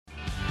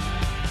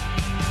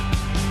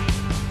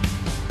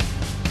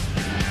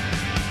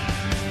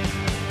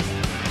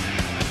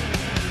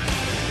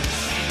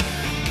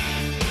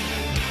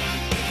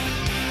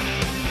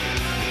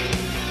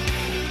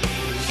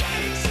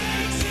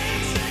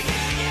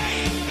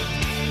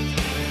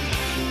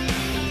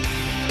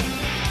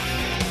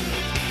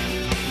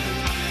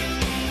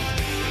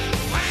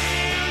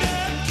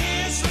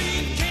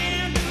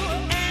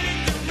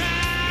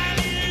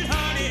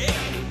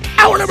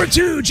number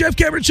 2, Jeff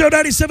Cameron Show,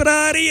 97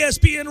 on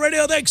ESPN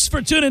Radio. Thanks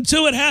for tuning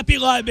to it. Happy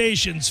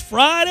Libations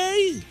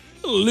Friday.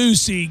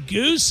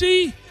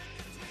 Loosey-goosey.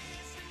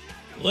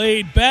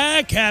 Laid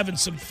back, having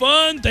some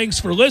fun. Thanks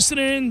for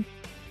listening.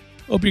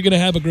 Hope you're going to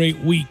have a great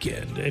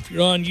weekend. If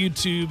you're on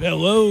YouTube,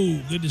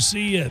 hello. Good to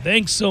see you.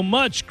 Thanks so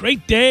much.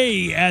 Great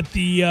day at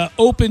the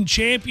Open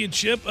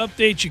Championship.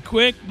 Update you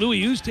quick.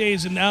 Louis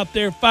Oosthuizen out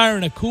there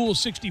firing a cool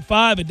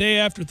 65 a day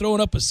after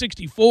throwing up a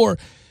 64.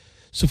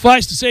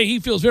 Suffice to say, he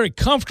feels very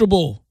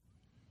comfortable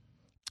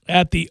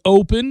at the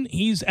Open.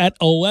 He's at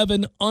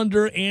 11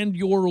 under, and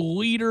your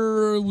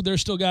leader,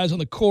 there's still guys on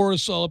the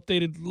course. I'll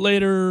update it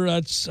later.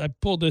 I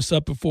pulled this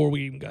up before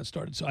we even got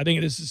started, so I think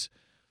this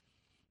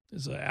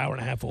is an hour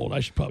and a half old. I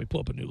should probably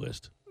pull up a new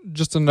list.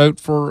 Just a note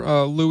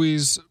for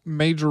Louis'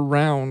 major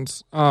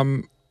rounds.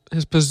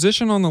 His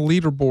position on the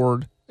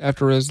leaderboard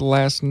after his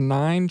last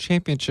 9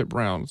 championship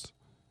rounds: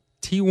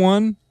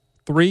 T1,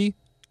 3,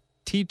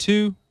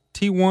 T2,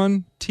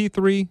 T1,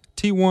 T3,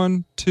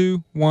 T1,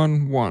 2,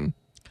 1, 1.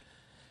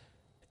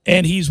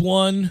 And he's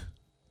won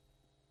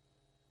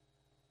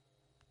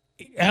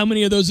how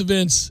many of those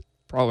events?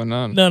 Probably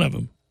none. None of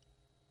them.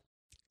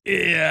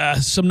 Yeah,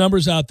 some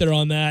numbers out there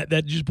on that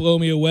just blow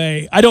me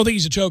away. I don't think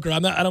he's a choker. I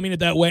don't mean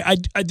it that way.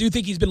 I do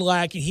think he's been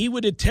lacking. He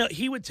would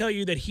tell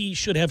you that he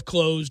should have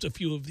closed a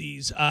few of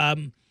these.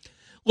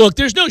 Look,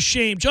 there's no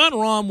shame. Jon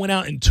Rahm went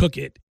out and took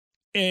it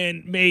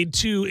and made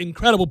 2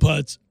 incredible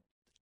putts.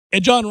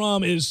 And Jon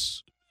Rahm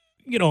is,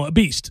 a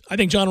beast. I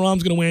think Jon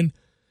Rahm's going to win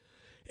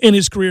in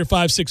his career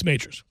 5-6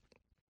 majors.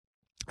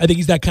 I think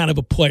he's that kind of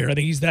a player. I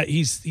think he's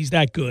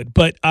that good.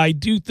 But I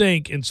do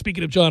think, and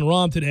speaking of Jon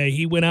Rahm today,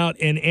 he went out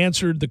and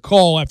answered the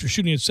call after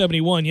shooting at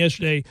 71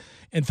 yesterday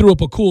and threw up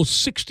a cool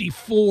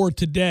 64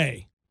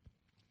 today.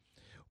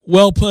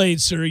 Well played,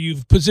 sir.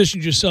 You've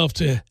positioned yourself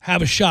to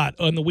have a shot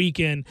on the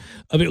weekend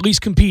of at least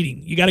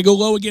competing. You got to go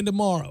low again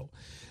tomorrow.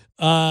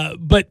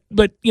 But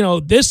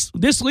this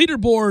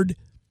leaderboard,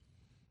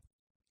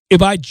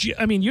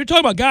 you're talking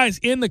about guys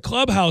in the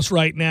clubhouse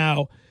right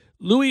now.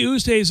 Louis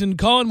Oosthuizen,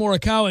 Colin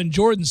Morikawa, and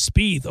Jordan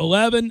Spieth,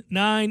 11,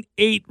 9,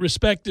 8,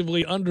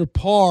 respectively, under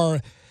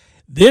par.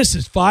 This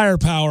is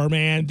firepower,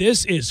 man.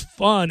 This is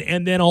fun.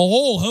 And then a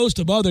whole host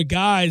of other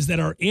guys that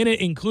are in it,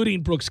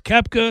 including Brooks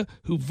Koepka,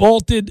 who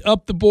vaulted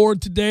up the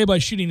board today by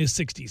shooting a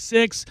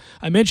 66.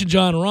 I mentioned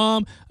Jon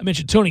Rahm. I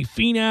mentioned Tony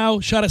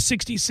Finau, shot a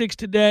 66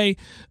 today.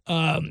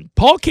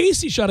 Paul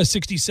Casey shot a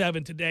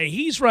 67 today.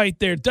 He's right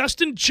there.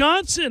 Dustin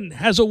Johnson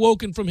has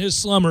awoken from his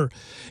slumber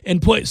and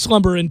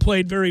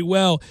played very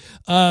well.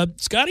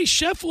 Scotty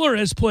Scheffler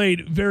has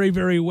played very,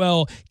 very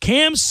well.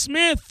 Cam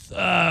Smith,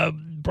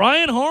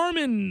 Brian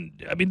Harmon,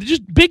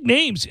 just big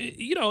names.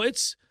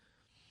 It's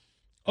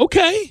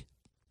okay.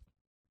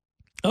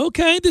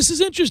 Okay, this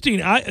is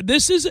interesting.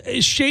 This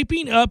is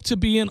shaping up to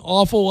be an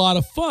awful lot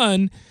of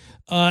fun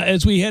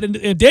as we head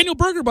into. And Daniel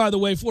Berger, by the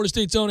way, Florida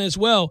State's own as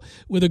well,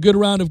 with a good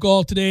round of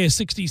golf today, a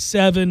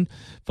 67,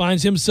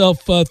 finds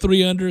himself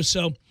 3 under.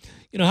 So,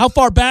 how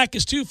far back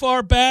is too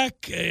far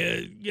back?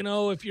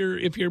 If you're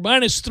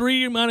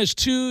 -3 or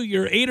 -2,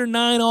 you're 8 or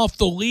 9 off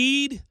the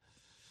lead.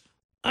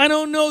 I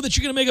don't know that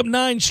you're going to make up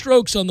 9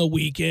 strokes on the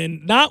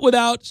weekend, not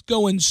without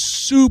going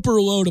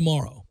super low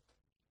tomorrow.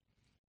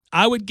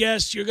 I would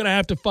guess you're going to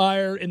have to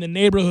fire in the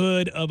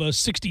neighborhood of a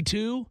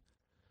 62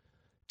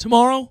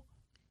 tomorrow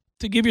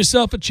to give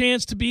yourself a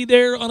chance to be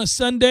there on a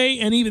Sunday,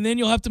 and even then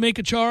you'll have to make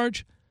a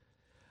charge.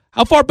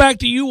 How far back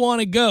do you want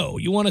to go?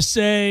 You want to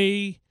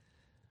say...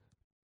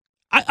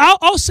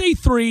 I'll say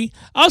 3.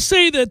 I'll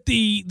say that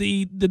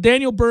the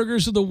Daniel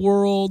Bergers of the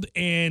world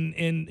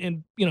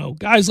and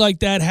guys like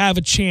that have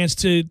a chance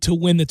to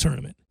win the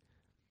tournament.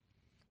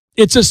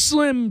 It's a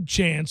slim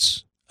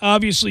chance.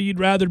 Obviously, you'd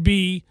rather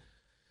be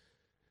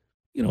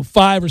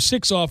 5 or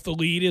 6 off the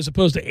lead as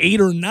opposed to 8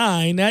 or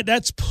 9.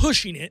 That's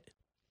pushing it.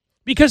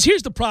 Because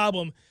here's the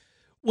problem: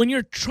 when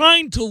you're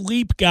trying to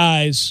leap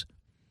guys,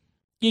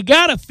 you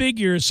got to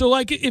figure. So,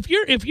 like, if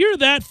you're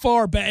that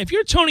far back, if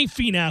you're Tony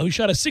Finau, who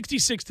shot a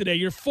 66 today,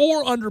 you're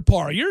 4 under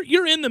par.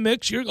 You're in the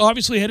mix. You're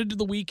obviously headed to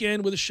the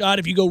weekend with a shot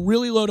if you go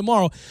really low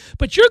tomorrow.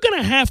 But you're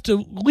going to have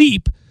to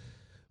leap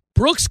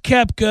Brooks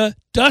Koepka,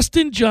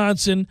 Dustin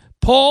Johnson,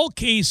 Paul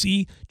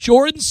Casey,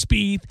 Jordan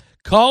Spieth,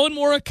 Colin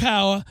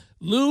Morikawa,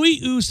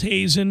 Louis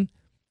Oosthuizen.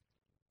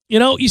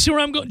 You see where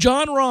I'm going?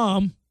 Jon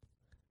Rahm.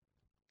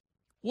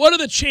 What are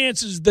the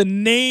chances, the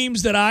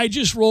names that I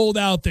just rolled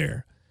out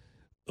there?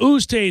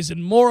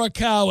 Oosthuizen,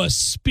 Morikawa,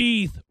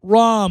 Spieth,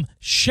 Rahm,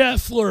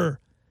 Scheffler,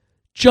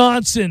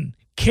 Johnson,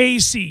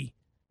 Casey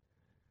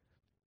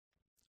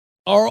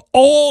are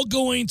all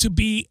going to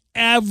be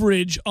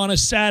average on a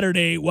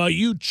Saturday while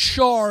you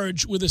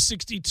charge with a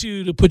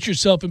 62 to put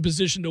yourself in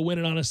position to win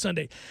it on a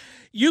Sunday.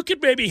 You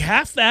could maybe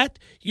half that.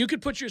 You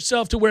could put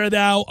yourself to where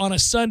thou on a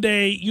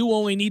Sunday you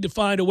only need to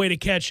find a way to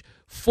catch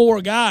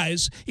 4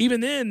 guys.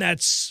 Even then,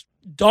 that's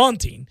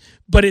daunting,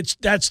 but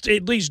that's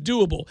at least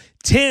doable.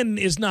 10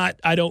 is not,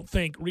 I don't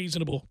think,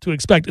 reasonable to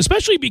expect,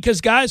 especially because,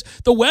 guys,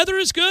 the weather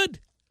is good.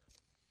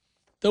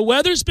 The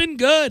weather's been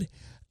good.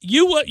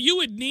 What you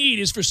would need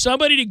is for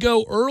somebody to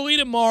go early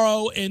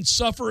tomorrow and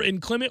suffer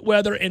inclement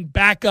weather and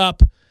back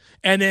up,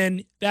 and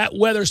then that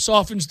weather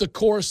softens the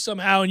course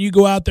somehow, and you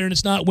go out there and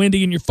it's not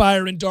windy and you're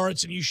firing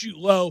darts and you shoot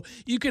low.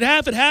 You could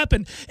have it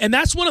happen, and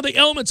that's one of the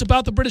elements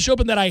about the British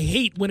Open that I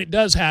hate when it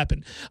does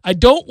happen. I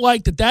don't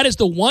like that is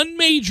the one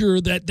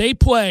major that they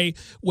play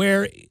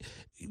where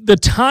the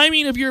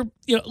timing of your,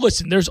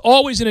 listen, there's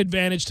always an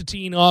advantage to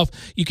teeing off.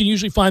 You can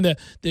usually find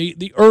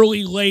the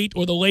early late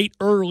or the late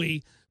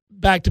early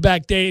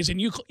back-to-back days,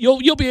 and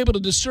you'll be able to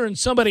discern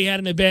somebody had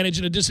an advantage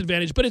and a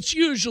disadvantage, but it's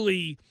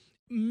usually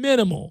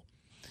minimal.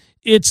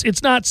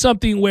 It's not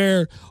something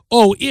where,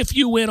 if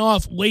you went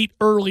off late,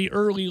 early,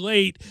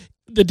 late,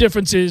 the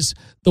difference is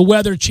the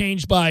weather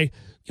changed by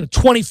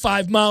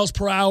 25 miles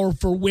per hour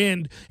for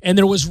wind, and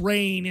there was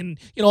rain, and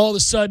all of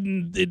a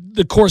sudden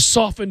the course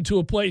softened to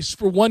a place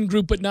for one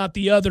group but not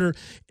the other,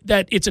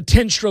 that it's a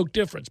 10-stroke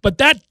difference. But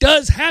that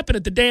does happen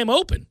at the damn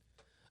Open.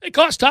 It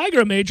cost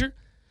Tiger a major.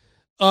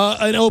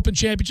 An Open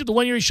championship. The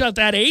one year he shot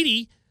that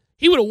 80,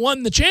 he would have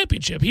won the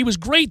championship. He was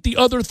great the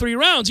other 3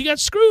 rounds. He got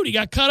screwed. He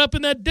got caught up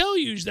in that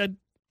deluge, that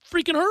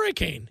freaking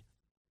hurricane.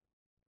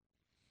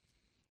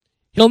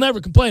 He'll never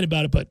complain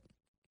about it, but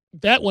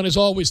that one has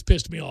always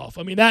pissed me off.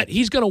 I mean,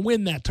 he's going to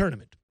win that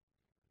tournament.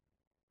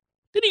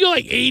 Didn't he go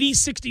like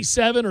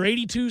 80-67 or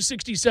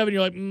 82-67?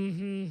 You're like,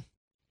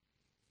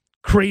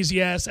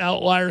 crazy-ass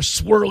outlier,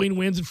 swirling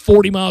winds at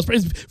 40 miles per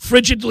hour,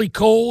 frigidly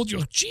cold. You're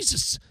like,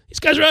 Jesus,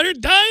 these guys are out here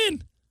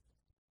dying.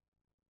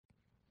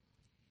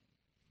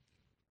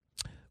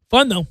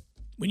 Fun, though.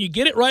 When you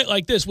get it right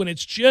like this, when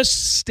it's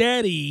just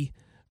steady,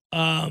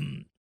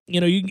 I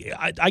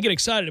get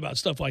excited about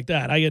stuff like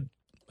that. I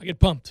get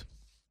pumped.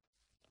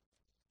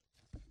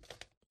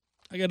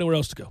 I got nowhere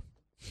else to go.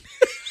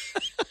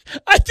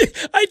 I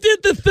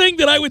did the thing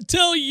that I would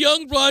tell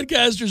young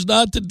broadcasters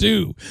not to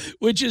do,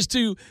 which is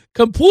to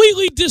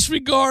completely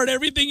disregard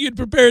everything you'd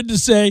prepared to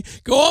say,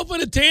 go off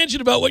on a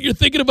tangent about what you're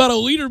thinking about a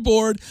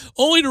leaderboard,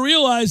 only to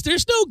realize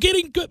there's no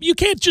getting – you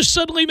can't just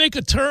suddenly make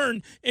a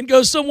turn and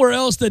go somewhere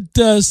else that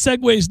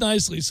segues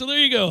nicely. So there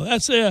you go.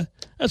 That's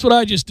what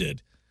I just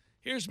did.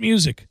 Here's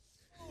music.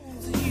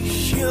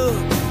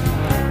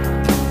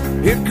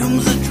 Here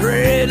comes the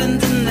dread and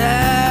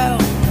denial.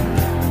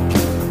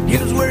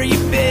 Here's where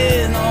you've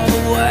been all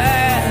the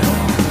while.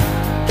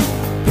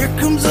 Here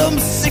comes I'm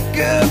sick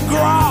of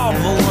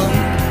groveling.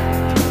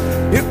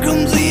 Here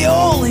comes the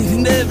only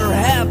thing that ever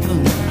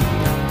happened.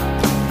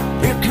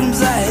 Here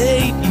comes I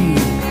hate you,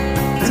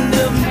 and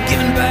I'm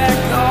giving back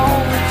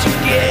all that you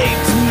gave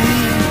to me.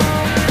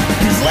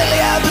 'Cause lately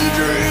I've been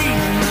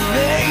dreaming of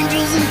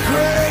angels and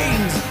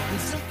cranes and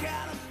some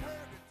kind of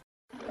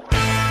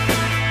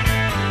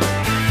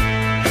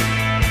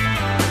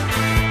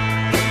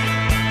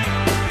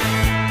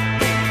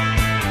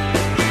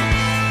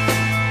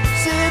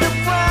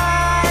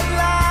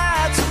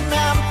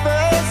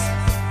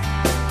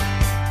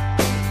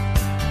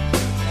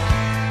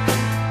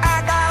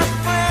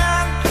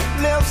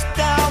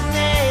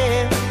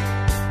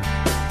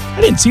I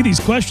didn't see these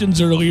questions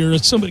earlier.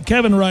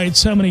 Kevin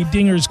writes, how many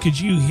dingers could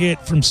you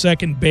hit from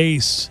second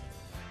base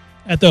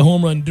at the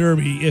Home Run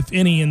Derby, if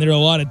any, and there are a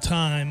lot of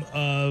time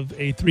of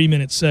a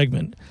 3-minute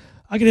segment?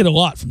 I could hit a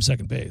lot from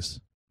second base.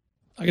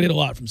 I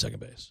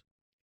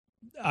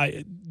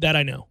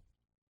know.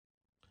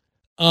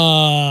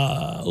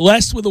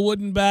 Less with a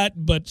wooden bat,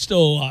 but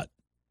still a lot.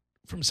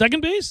 From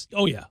second base?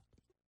 Oh, yeah.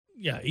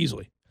 Yeah,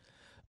 easily.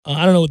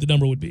 I don't know what the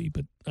number would be,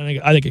 but I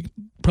think I could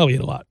probably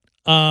hit a lot.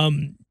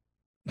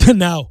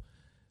 Now,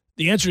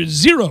 the answer is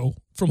 0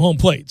 from home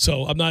plate,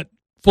 so I'm not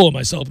full of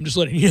myself. I'm just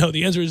letting you know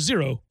the answer is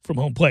 0 from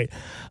home plate.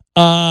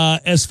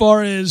 As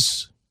far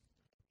as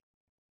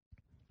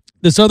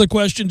this other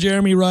question,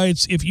 Jeremy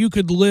writes, if you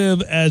could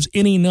live as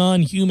any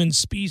non-human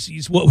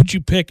species, what would you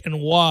pick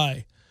and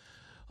why?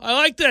 I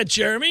like that,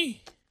 Jeremy.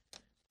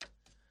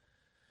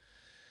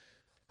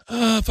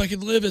 If I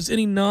could live as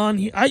any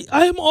I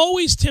am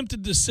always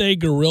tempted to say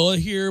gorilla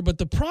here, but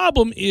the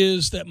problem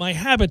is that my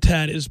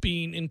habitat is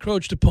being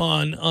encroached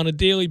upon on a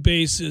daily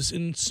basis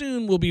and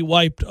soon will be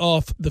wiped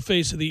off the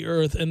face of the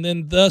earth, and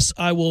then thus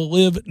I will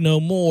live no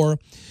more.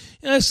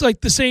 And it's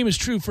like the same is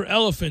true for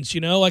elephants,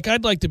 Like,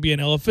 I'd like to be an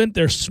elephant.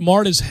 They're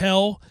smart as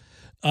hell.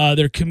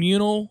 They're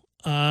communal.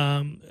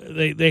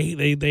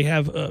 They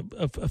have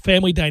a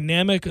family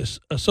dynamic,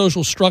 a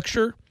social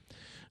structure.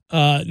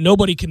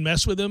 Nobody can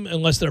mess with them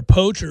unless they're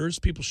poachers.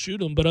 People shoot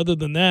them, but other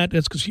than that,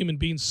 that's because human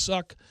beings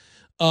suck.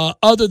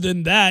 Other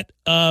than that,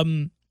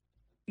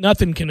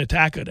 nothing can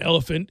attack an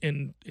elephant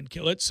and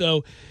kill it.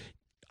 So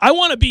I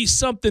want to be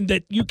something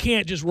that you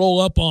can't just roll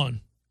up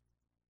on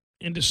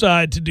and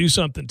decide to do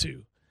something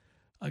to.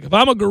 Like, if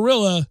I'm a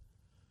gorilla,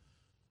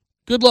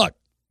 good luck.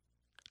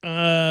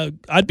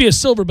 I'd be a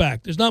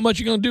silverback. There's not much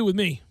you're going to do with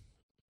me.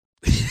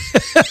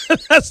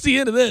 That's the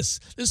end of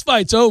this. This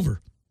fight's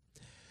over.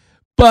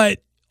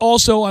 But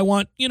also, I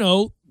want,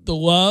 the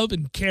love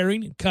and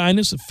caring and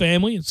kindness of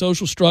family and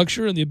social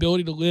structure and the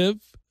ability to live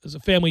as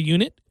a family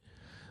unit.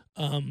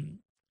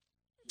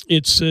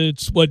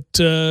 It's what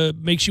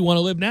makes you want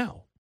to live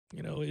now.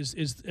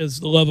 is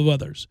the love of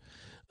others,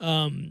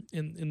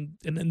 and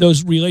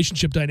those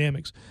relationship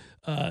dynamics.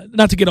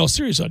 Not to get all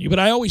serious on you, but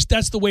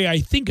that's the way I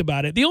think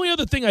about it. The only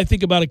other thing I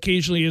think about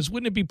occasionally is,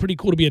 wouldn't it be pretty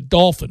cool to be a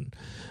dolphin?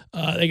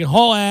 They can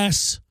haul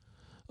ass,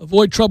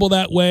 avoid trouble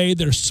that way.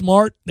 They're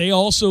smart. They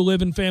also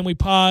live in family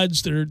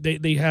pods.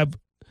 They have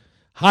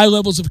high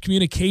levels of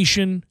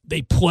communication.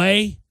 They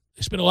play.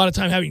 They spend a lot of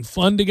time having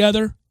fun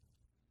together.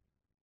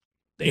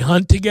 They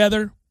hunt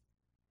together.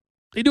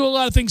 They do a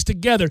lot of things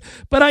together.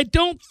 But I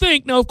don't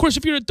think, now, of course,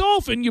 if you're a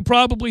dolphin, you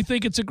probably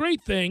think it's a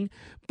great thing.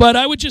 But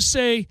I would just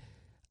say,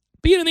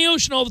 being in the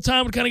ocean all the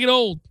time would kind of get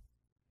old.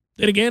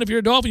 Then again, if you're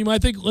a dolphin, you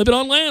might think living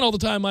on land all the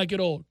time might get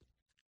old.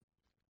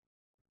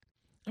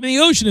 I mean,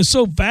 the ocean is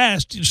so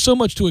vast, there's so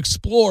much to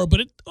explore, but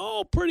it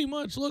all pretty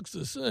much looks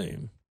the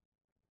same.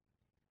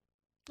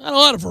 Not a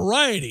lot of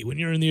variety when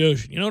you're in the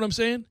ocean. You know what I'm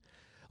saying?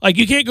 Like,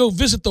 you can't go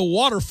visit the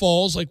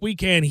waterfalls like we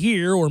can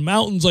here, or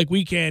mountains like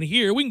we can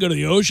here. We can go to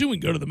the ocean. We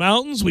can go to the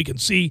mountains. We can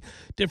see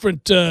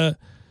different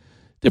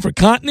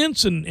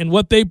continents and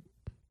what they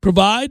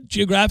provide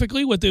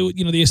geographically. What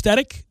the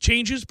aesthetic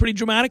changes pretty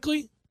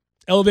dramatically.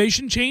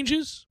 Elevation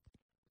changes.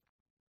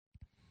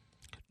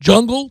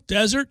 Jungle,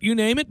 desert, you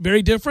name it,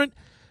 very different.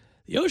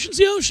 The ocean's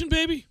the ocean,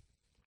 baby.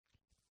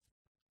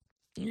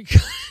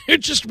 You're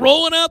just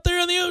rolling out there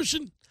in the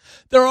ocean.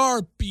 There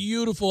are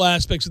beautiful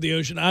aspects of the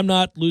ocean. I'm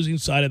not losing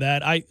sight of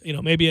that.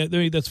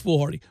 Maybe that's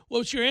foolhardy.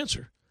 What's your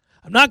answer?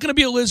 I'm not going to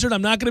be a lizard.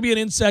 I'm not going to be an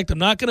insect. I'm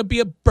not going to be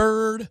a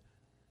bird.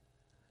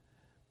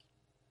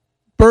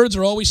 Birds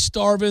are always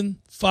starving,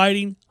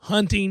 fighting,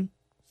 hunting,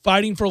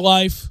 fighting for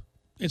life.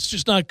 It's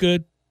just not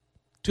good.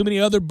 Too many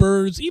other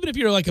birds. Even if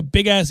you're like a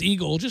big-ass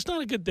eagle, just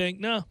not a good thing.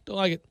 No, don't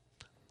like it.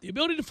 The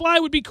ability to fly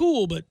would be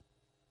cool, but...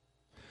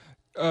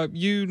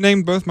 You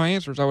named both my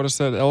answers. I would have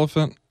said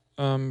elephant,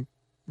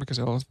 because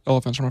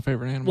elephants are my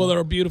favorite animal. Well,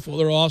 they're beautiful.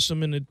 They're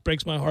awesome, and it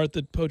breaks my heart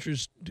that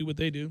poachers do what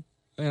they do.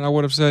 And I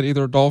would have said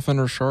either dolphin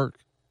or shark.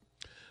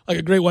 Like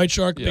a great white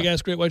shark, yeah.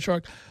 Big-ass great white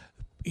shark.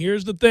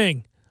 Here's the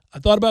thing. I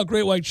thought about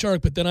great white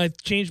shark, but then I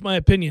changed my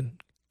opinion.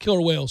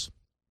 Killer whales.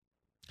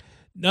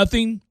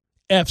 Nothing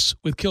F's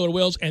with killer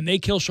whales, and they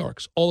kill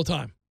sharks all the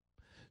time.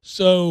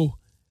 So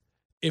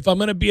if I'm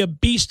going to be a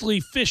beastly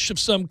fish of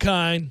some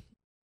kind,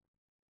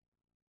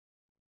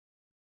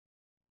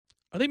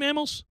 are they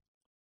mammals?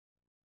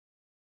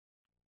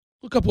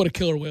 Look up what a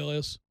killer whale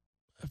is.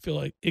 I feel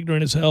like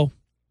ignorant as hell.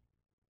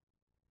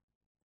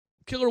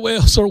 Killer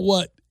whales are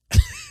what?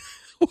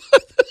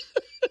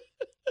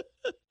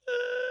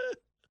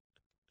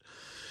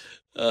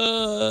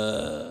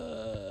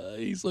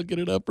 He's looking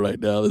it up right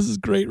now. This is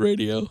great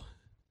radio.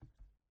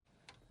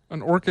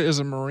 An orca is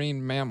a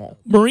marine mammal.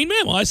 Marine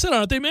mammal. I said,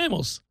 aren't they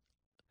mammals?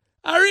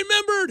 I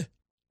remembered.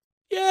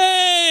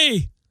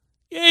 Yay.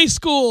 Yay,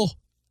 school.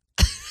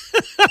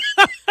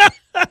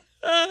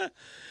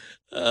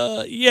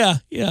 Yeah.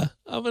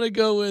 I'm going to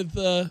go with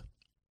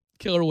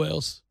killer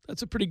whales.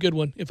 That's a pretty good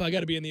one if I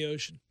got to be in the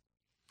ocean.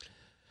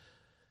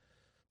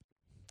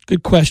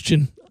 Good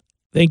question.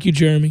 Thank you,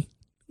 Jeremy.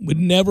 Would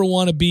never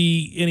want to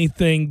be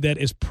anything that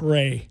is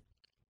prey.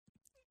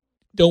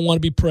 Don't want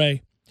to be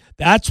prey.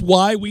 That's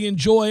why we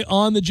enjoy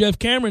on the Jeff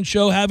Cameron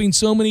Show having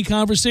so many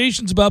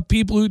conversations about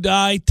people who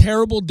die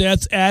terrible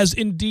deaths as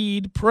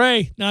indeed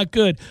prey. Not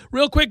good.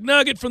 Real quick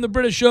nugget from the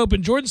British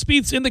Open. Jordan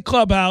Spieth's in the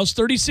clubhouse.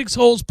 36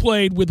 holes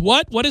played with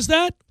what? What is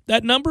that?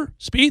 That number?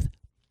 Spieth?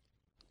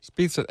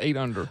 Spieth's at 8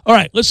 under. All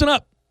right, listen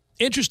up.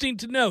 Interesting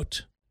to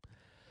note.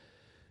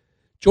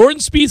 Jordan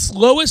Spieth's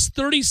lowest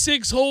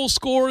 36-hole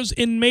scores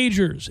in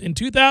majors. In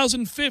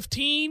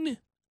 2015,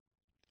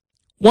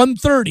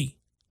 130.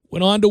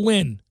 Went on to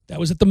win. That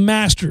was at the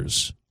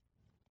Masters.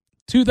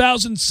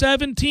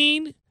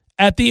 2017,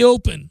 at the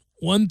Open,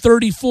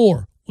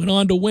 134. Went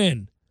on to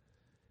win.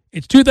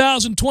 It's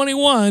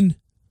 2021,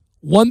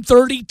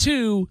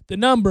 132, the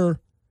number.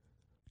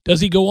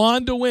 Does he go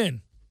on to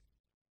win?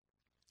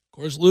 Of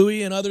course,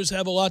 Louis and others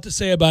have a lot to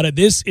say about it.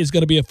 This is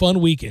going to be a fun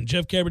weekend.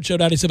 Jeff Cameron Show,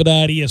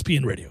 97.9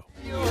 ESPN Radio.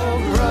 Your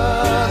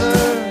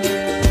brother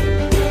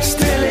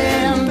still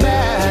in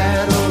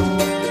battle.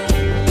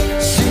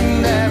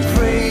 Sing their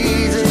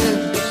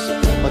praises,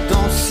 but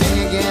don't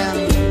sing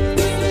again.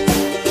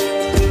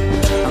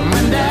 And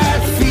when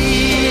that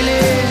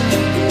feeling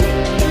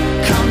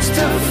comes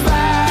to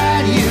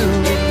fight you,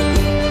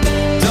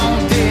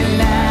 don't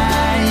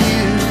deny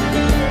you,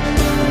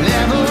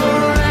 never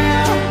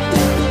around.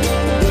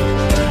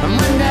 And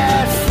when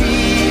that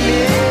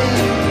feeling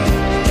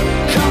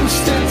comes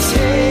to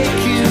take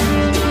you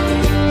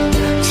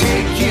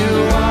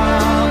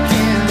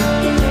walking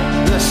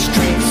the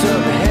streets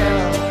of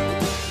hell.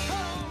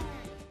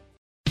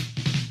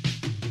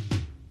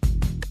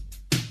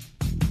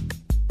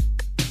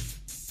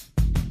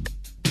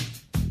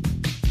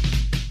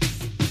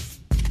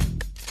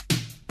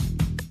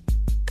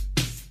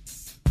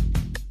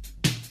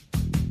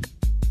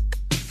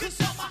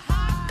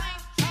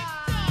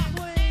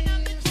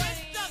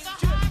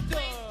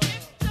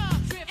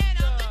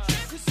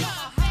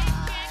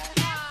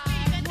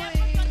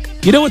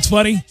 You know what's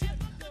funny?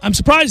 I'm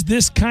surprised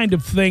this kind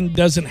of thing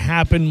doesn't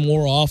happen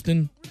more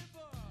often.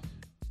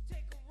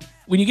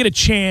 When you get a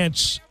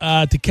chance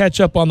to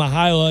catch up on the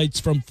highlights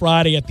from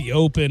Friday at the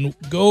Open,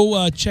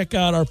 go check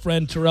out our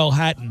friend Terrell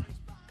Hatton,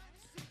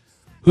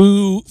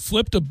 who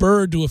flipped a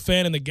bird to a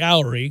fan in the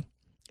gallery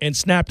and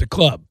snapped a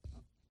club.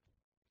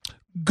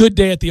 Good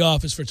day at the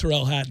office for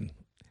Terrell Hatton.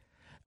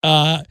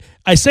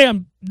 I say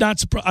I'm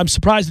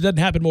surprised it doesn't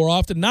happen more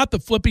often. Not the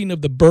flipping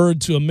of the bird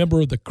to a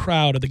member of the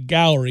crowd or the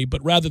gallery,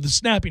 but rather the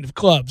snapping of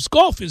clubs.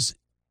 Golf is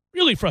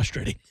really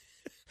frustrating.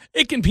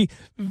 It can be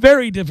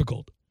very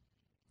difficult.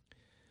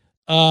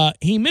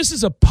 He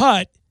misses a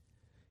putt.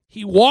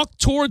 He walked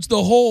towards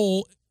the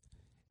hole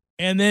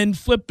and then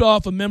flipped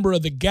off a member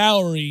of the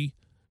gallery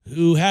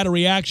who had a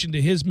reaction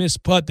to his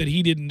missed putt that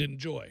he didn't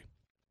enjoy.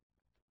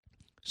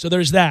 So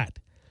there's that.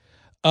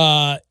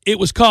 It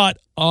was caught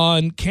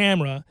on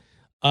camera,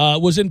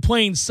 was in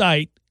plain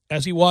sight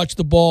as he watched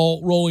the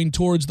ball rolling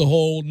towards the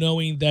hole,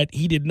 knowing that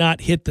he did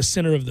not hit the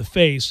center of the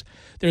face.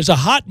 There's a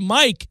hot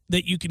mic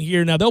that you can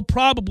hear. Now, they'll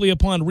probably,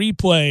 upon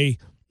replay,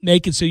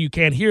 make it so you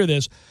can't hear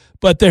this,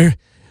 but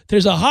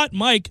there's a hot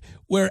mic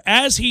where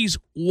as he's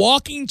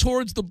walking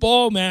towards the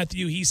ball,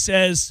 Matthew, he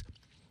says,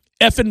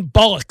 effing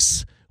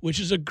bollocks, which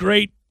is a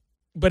great,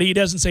 but he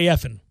doesn't say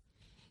effing.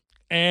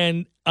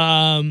 And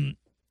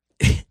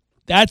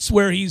that's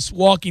where he's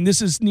walking.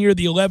 This is near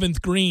the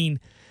 11th green,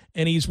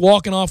 and he's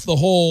walking off the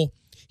hole.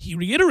 He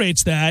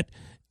reiterates that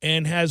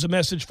and has a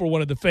message for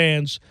one of the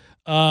fans.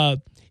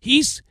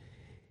 He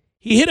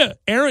hit an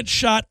errant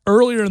shot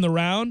earlier in the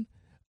round,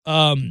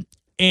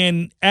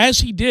 and as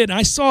he did,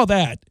 I saw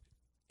that,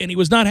 and he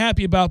was not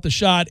happy about the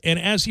shot, and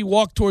as he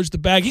walked towards the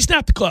bag, he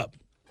snapped the club.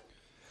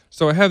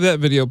 So I have that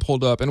video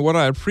pulled up, and what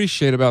I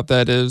appreciate about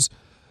that is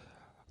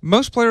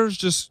most players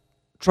just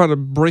try to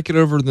break it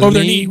over the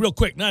their knee real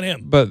quick, not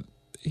him. But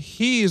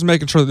he is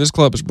making sure that this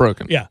club is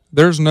broken. Yeah.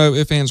 There's no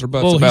ifs, ands, or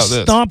buts about this.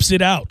 He stomps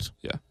it out.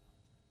 Yeah.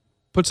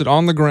 Puts it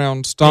on the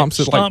ground, stomps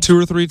it like 2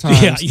 or 3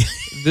 times. Yeah.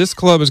 This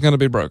club is going to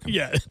be broken.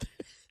 Yeah.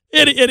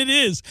 And it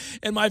is.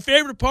 And my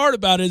favorite part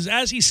about it is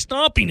as he's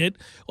stomping it,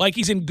 like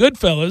he's in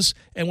Goodfellas,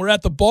 and we're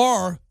at the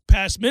bar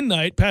past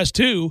midnight, past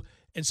 2,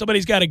 and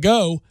somebody's got to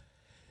go,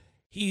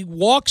 he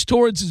walks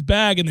towards his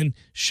bag and then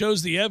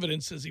shows the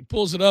evidence as he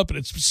pulls it up, and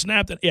it's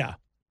snapped. Yeah.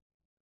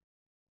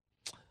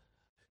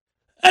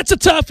 That's a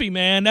toughie,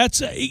 man.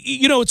 That's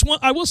it's one.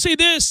 I will say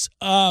this: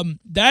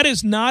 that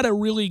is not a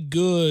really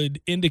good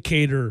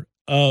indicator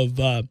of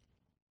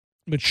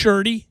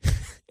maturity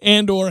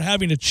and/or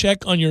having to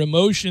check on your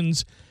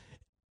emotions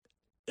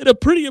in a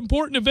pretty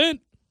important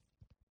event.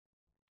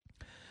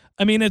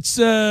 I mean, it's.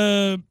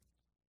 If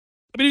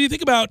you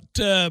think about,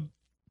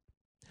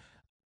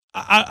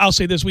 I'll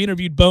say this: we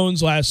interviewed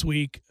Bones last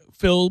week,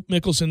 Phil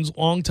Mickelson's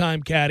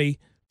longtime caddy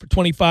for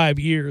 25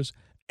 years,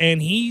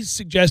 and he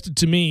suggested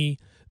to me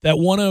that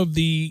one of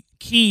the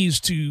keys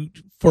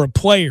for a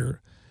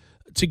player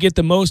to get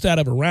the most out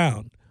of a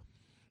round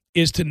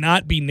is to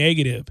not be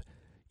negative.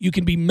 You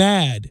can be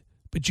mad,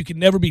 but you can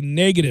never be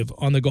negative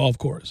on the golf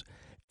course.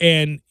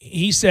 And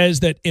he says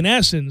that, in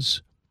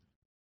essence,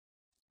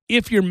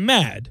 if you're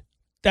mad,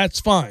 that's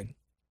fine.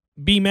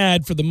 Be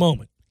mad for the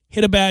moment.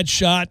 Hit a bad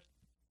shot.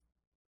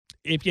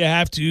 If you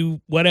have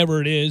to,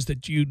 whatever it is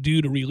that you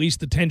do to release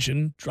the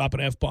tension, drop an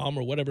F-bomb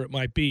or whatever it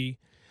might be,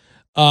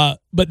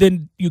 but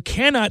then you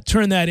cannot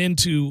turn that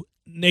into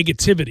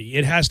negativity.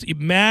 It has to.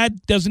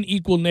 Mad doesn't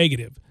equal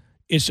negative.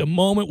 It's a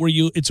moment where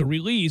it's a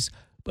release,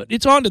 but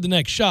it's on to the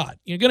next shot.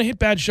 You're going to hit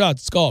bad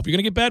shots. It's golf. You're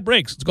going to get bad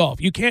breaks. It's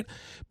golf. You can't.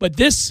 But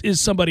this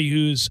is somebody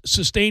who's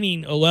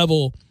sustaining a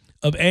level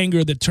of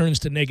anger that turns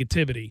to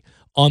negativity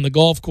on the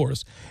golf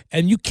course,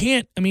 and you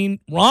can't. I mean,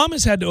 Rahm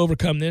has had to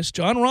overcome this.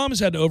 John Rahm has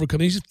had to overcome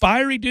this. He's a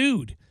fiery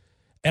dude,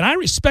 and I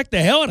respect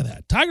the hell out of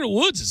that. Tiger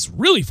Woods is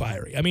really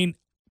fiery. I mean,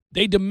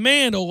 they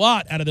demand a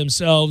lot out of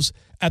themselves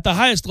at the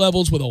highest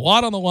levels with a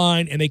lot on the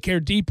line, and they care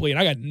deeply, and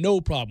I got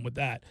no problem with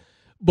that.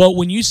 But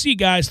when you see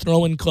guys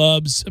throwing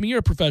clubs, I mean, you're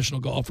a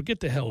professional golfer. Get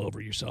the hell over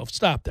yourself.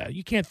 Stop that.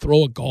 You can't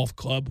throw a golf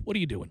club. What are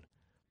you doing?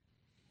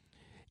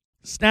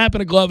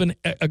 Snapping a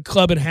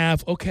club in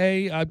half,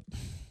 okay,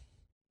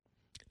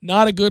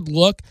 not a good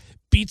look.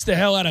 Beats the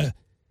hell out of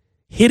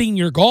hitting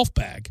your golf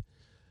bag.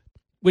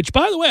 Which,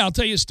 by the way, I'll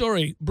tell you a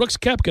story. Brooks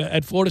Koepka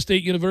at Florida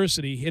State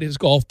University hit his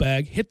golf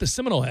bag, hit the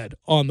Seminole head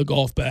on the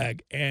golf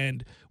bag,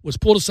 and was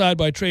pulled aside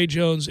by Trey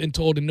Jones and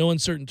told in no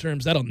uncertain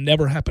terms that'll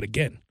never happen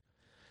again.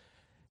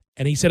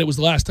 And he said it was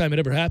the last time it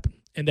ever happened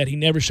and that he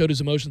never showed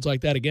his emotions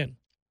like that again.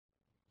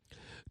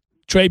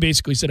 Trey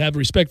basically said, have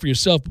respect for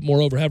yourself, but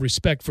moreover, have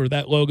respect for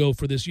that logo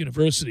for this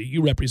university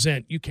you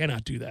represent. You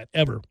cannot do that,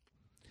 ever.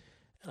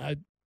 And I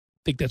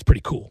think that's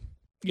pretty cool.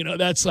 You know,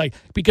 that's like,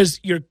 because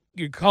your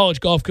college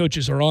golf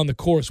coaches are on the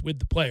course with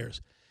the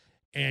players.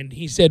 And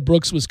he said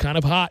Brooks was kind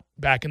of hot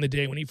back in the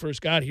day when he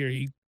first got here.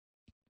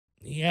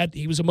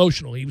 He was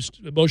emotional. He was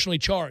emotionally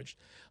charged.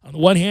 On the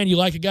one hand, you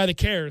like a guy that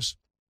cares.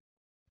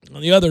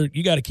 On the other,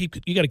 you got to keep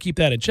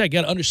that in check. You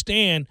got to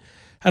understand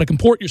how to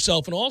comport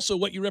yourself and also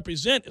what you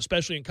represent,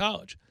 especially in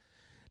college.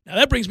 Now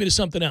that brings me to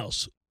something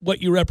else.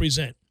 What you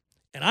represent.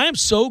 And I am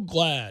so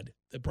glad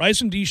that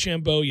Bryson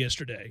DeChambeau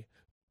yesterday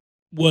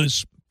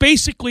was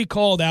basically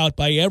called out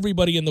by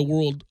everybody in the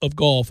world of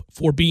golf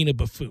for being a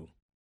buffoon.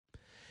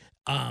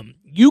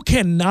 You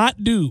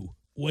cannot do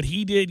what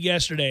he did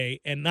yesterday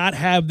and not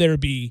have there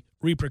be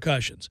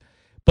repercussions.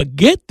 But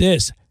get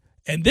this,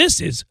 and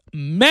this is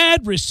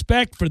mad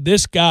respect for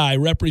this guy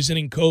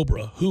representing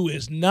Cobra, who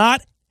is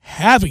not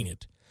having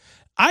it.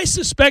 I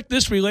suspect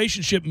this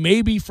relationship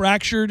may be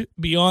fractured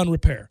beyond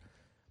repair.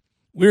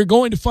 We're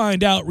going to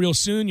find out real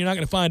soon. You're not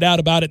going to find out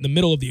about it in the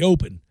middle of the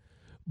Open.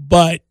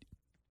 But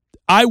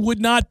I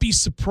would not be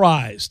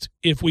surprised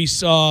if we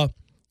saw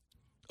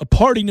a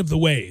parting of the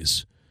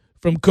ways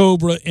from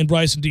Cobra and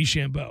Bryson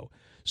DeChambeau.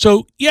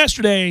 So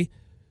yesterday,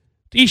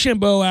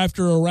 DeChambeau,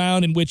 after a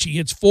round in which he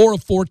hits 4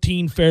 of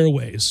 14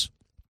 fairways,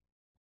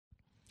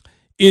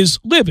 is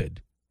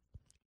livid.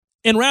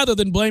 And rather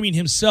than blaming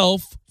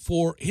himself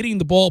for hitting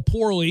the ball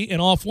poorly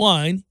and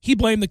offline, he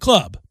blamed the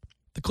club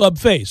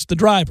face, the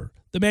driver,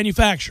 the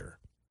manufacturer.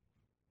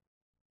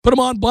 Put him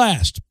on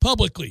blast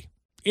publicly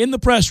in the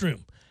press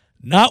room.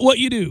 Not what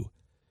you do.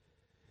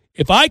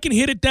 If I can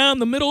hit it down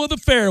the middle of the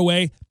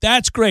fairway,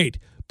 that's great.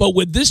 But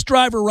with this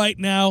driver right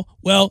now,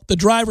 well, the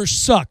driver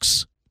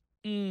sucks.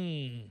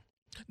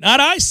 Not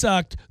I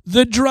sucked.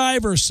 The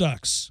driver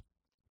sucks.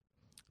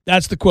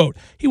 That's the quote.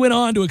 He went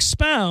on to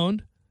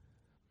expound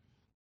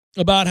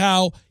about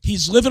how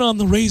he's living on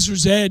the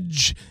razor's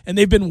edge and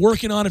they've been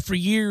working on it for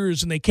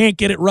years and they can't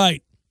get it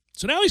right.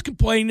 So now he's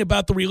complaining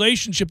about the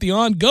relationship, the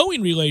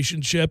ongoing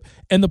relationship,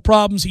 and the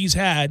problems he's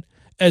had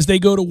as they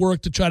go to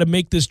work to try to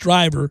make this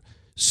driver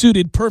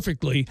suited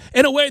perfectly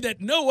in a way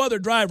that no other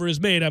driver has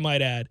made, I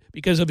might add,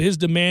 because of his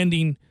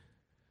demanding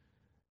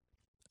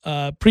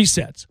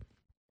presets.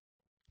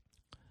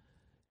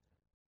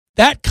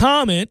 That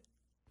comment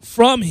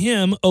from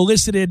him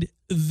elicited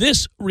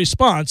this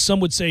response, some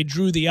would say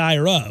drew the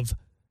ire of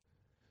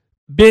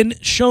Ben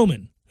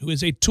Showman, who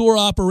is a tour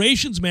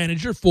operations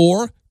manager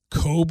for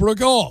Cobra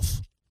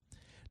Golf.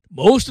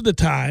 Most of the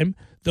time,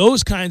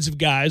 those kinds of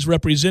guys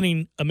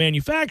representing a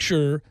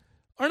manufacturer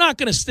are not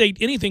going to state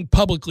anything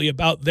publicly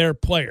about their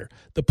player,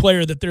 the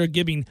player that they're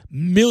giving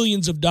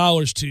millions of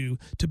dollars to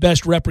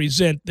best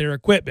represent their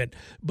equipment.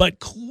 But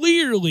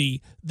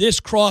clearly, this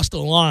crossed a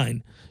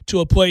line to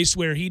a place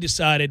where he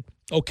decided,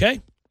 okay,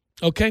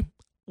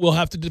 we'll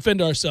have to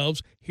defend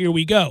ourselves. Here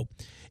we go.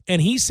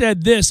 And he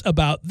said this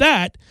about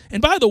that.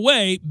 And by the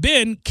way,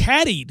 Ben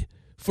caddied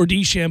for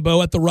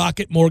DeChambeau at the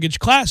Rocket Mortgage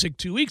Classic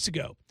 2 weeks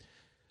ago.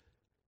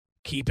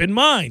 Keep in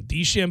mind,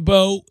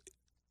 DeChambeau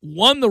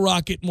won the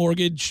Rocket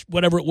Mortgage,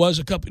 whatever it was,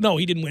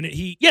 he didn't win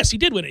it. Yes, he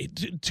did win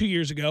it 2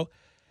 years ago.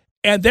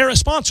 And they're a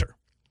sponsor.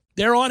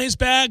 They're on his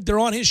bag. They're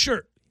on his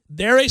shirt.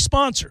 They're a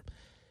sponsor.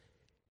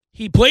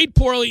 He played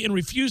poorly and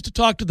refused to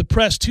talk to the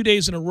press 2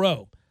 days in a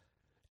row.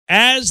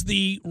 As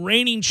the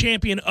reigning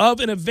champion of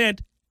an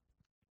event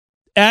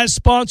as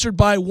sponsored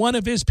by one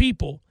of his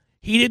people,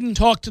 he didn't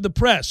talk to the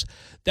press.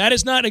 That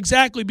is not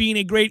exactly being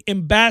a great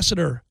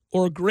ambassador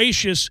or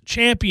gracious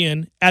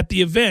champion at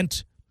the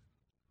event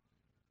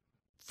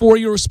for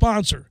your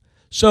sponsor.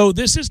 So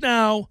this is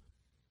now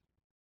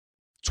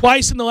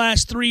twice in the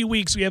last 3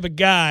 weeks we have a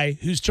guy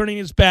who's turning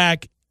his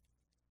back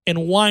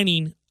and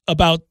whining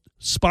about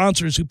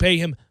sponsors who pay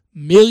him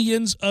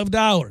millions of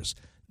dollars.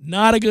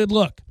 Not a good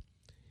look.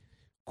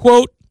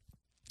 Quote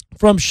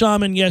from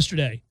Shaman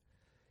yesterday.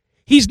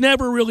 He's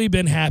never really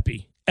been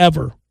happy,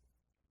 ever.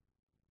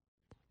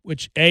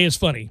 Which, A, is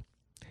funny.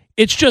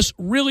 It's just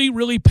really,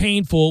 really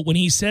painful when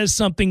he says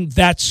something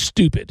that's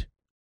stupid.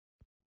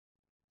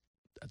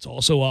 That's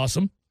also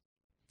awesome.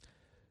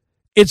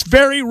 It's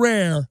very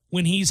rare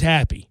when he's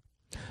happy.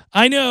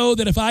 I know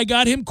that if I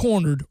got him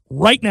cornered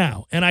right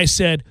now and I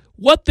said,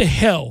 what the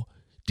hell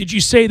did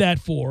you say that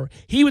for?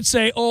 He would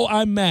say, oh,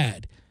 I'm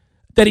mad.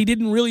 That he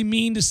didn't really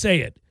mean to say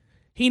it.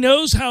 He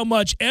knows how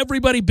much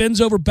everybody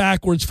bends over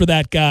backwards for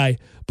that guy,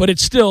 but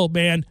it's still,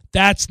 man,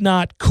 that's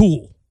not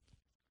cool.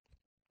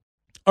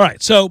 All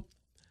right, so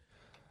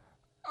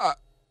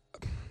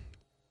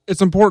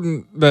it's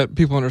important that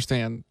people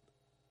understand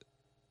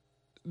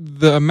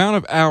the amount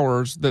of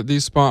hours that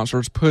these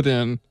sponsors put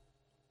in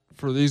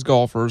for these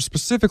golfers,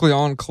 specifically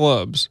on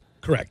clubs.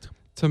 Correct.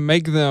 To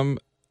make them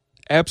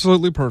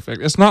absolutely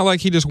perfect. It's not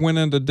like he just went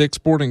into Dick's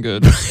Sporting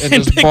Goods and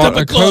just bought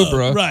a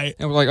Cobra right,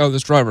 and was like, oh,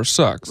 this driver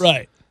sucks.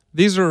 Right.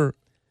 These are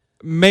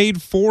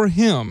made for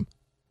him.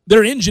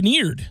 They're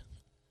engineered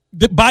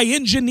by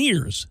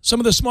engineers, some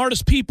of the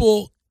smartest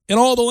people in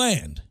all the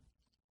land,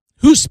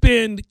 who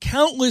spend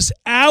countless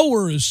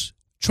hours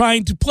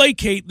trying to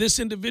placate this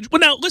individual. Well,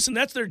 now, listen,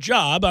 that's their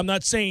job. I'm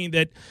not saying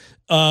that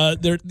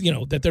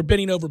they're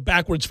bending over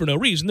backwards for no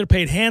reason. They're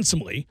paid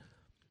handsomely,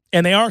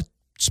 and they are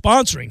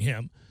sponsoring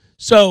him.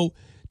 So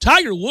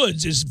Tiger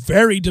Woods is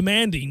very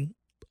demanding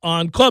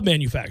on club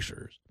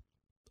manufacturers.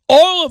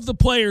 All of the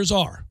players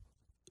are.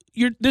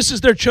 This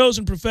is their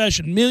chosen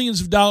profession. Millions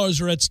of dollars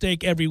are at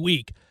stake every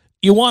week.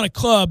 You want a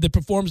club that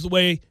performs the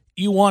way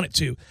you want it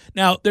to.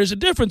 Now, there's a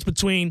difference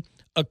between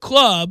a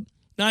club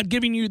not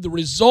giving you the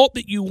result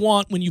that you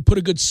want when you put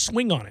a good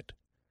swing on it,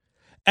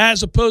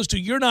 as opposed to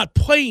you're not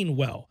playing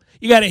well.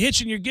 You got a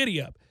hitch in your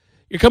giddy up.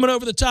 You're coming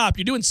over the top.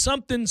 You're doing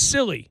something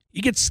silly.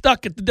 You get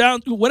stuck at the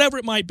down, whatever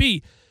it might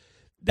be.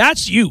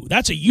 That's you.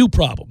 That's a you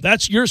problem.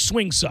 That's your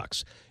swing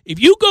sucks. If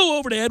you go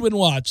over to Edwin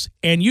Watts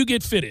and you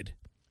get fitted,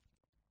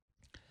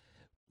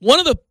 one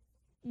of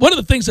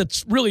the things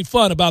that's really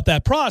fun about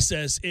that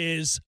process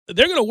is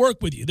they're going to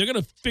work with you. They're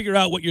going to figure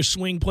out what your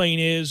swing plane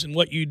is and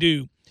what you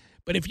do.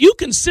 But if you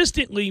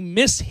consistently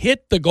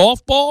mishit the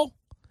golf ball,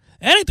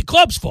 that ain't the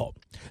club's fault.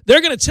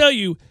 They're going to tell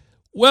you,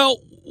 well,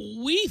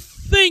 we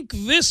think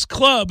this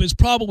club is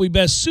probably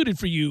best suited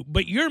for you,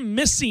 but you're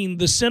missing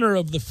the center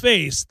of the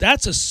face.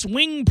 That's a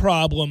swing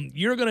problem.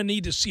 You're going to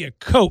need to see a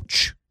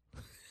coach.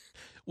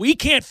 We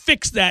can't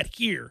fix that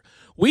here.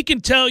 We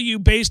can tell you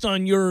based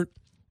on your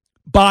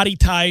body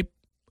type,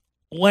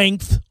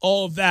 length,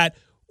 all of that,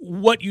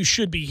 what you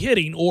should be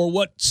hitting or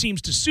what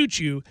seems to suit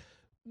you.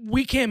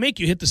 We can't make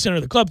you hit the center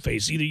of the club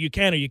face. Either you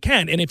can or you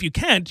can't. And if you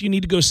can't, you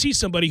need to go see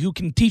somebody who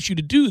can teach you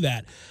to do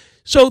that.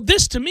 So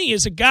this, to me,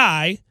 is a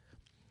guy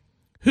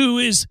who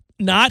is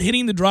not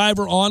hitting the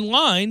driver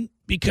online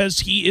because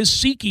he is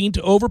seeking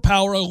to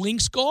overpower a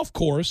links golf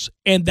course,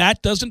 and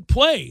that doesn't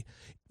play.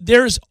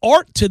 There's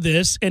art to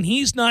this, and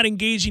he's not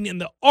engaging in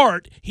the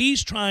art.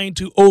 He's trying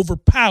to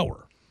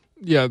overpower.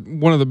 Yeah,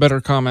 one of the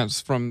better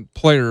comments from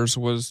players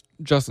was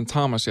Justin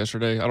Thomas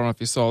yesterday. I don't know if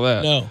you saw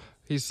that. No.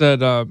 He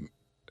said,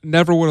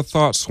 never would have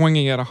thought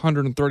swinging at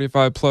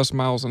 135-plus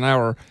miles an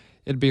hour,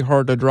 it'd be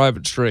hard to drive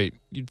it straight.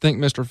 You'd think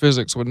Mr.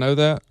 Physics would know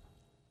that?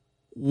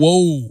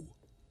 Whoa.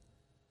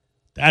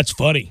 That's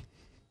funny.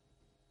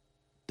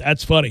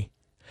 That's funny.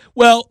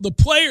 Well, the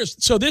players,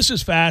 so this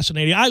is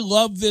fascinating. I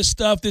love this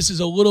stuff. This is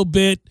a little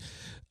bit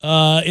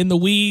in the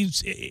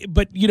weeds,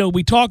 but, you know,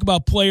 we talk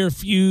about player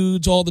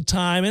feuds all the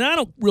time, and I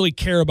don't really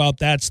care about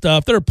that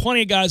stuff. There are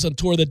plenty of guys on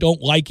tour that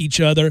don't like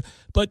each other,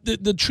 but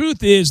the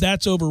truth is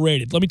that's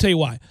overrated. Let me tell you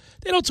why.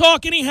 They don't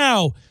talk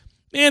anyhow.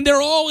 Man,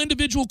 they're all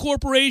individual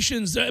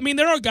corporations. I mean,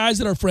 there are guys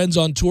that are friends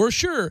on tour,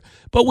 sure.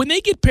 But when they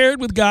get paired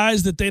with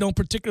guys that they don't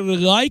particularly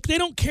like, they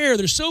don't care.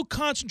 They're so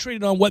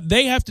concentrated on what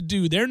they have to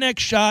do, their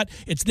next shot.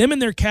 It's them and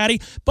their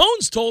caddy.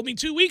 Bones told me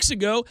 2 weeks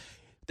ago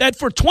that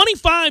for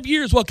 25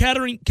 years while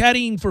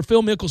caddying for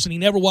Phil Mickelson, he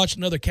never watched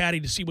another caddy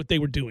to see what they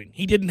were doing.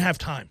 He didn't have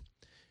time.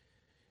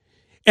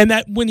 And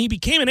that when he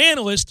became an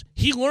analyst,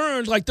 he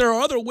learned, like, there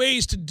are other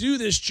ways to do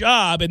this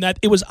job, and that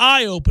it was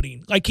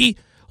eye-opening.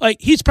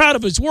 He's proud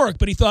of his work,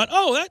 but he thought,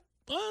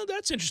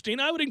 that's interesting.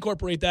 I would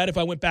incorporate that if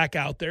I went back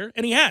out there.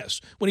 And he has.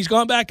 When he's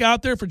gone back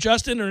out there for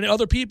Justin or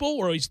other people,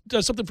 or he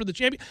does something for the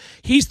champion,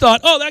 he's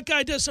thought, that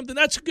guy does something.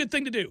 That's a good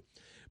thing to do.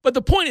 But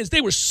the point is,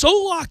 they were so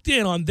locked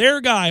in on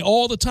their guy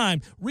all the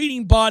time,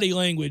 reading body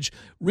language,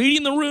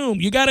 reading the room.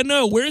 You got to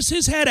know, where's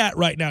his head at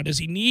right now? Does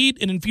he need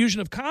an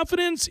infusion of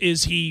confidence?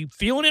 Is he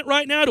feeling it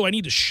right now? Do I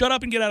need to shut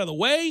up and get out of the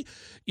way?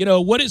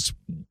 What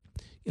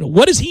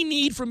does he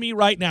need from me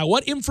right now?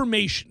 What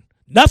information?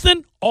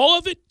 Nothing? All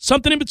of it?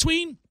 Something in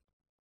between?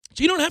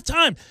 So you don't have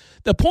time.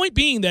 The point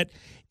being that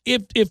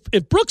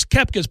if Brooks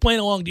Koepka is playing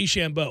along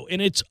DeChambeau,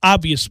 and it's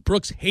obvious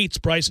Brooks hates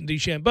Bryson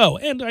DeChambeau,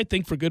 and I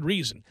think for good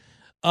reason,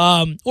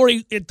 or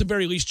he, at the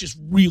very least, just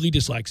really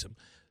dislikes him.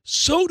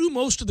 So do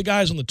most of the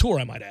guys on the tour,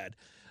 I might add.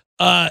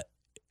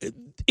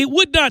 It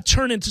would not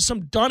turn into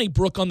some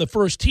Donnybrook on the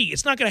first tee.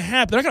 It's not going to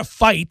happen. They're not going to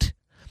fight.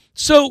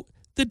 So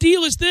the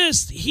deal is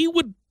this. He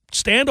would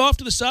stand off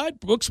to the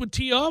side. Brooks would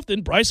tee off.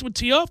 Then Bryson would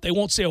tee off. They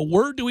won't say a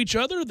word to each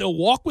other. They'll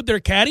walk with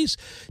their caddies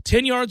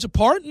 10 yards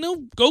apart, and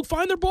they'll go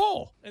find their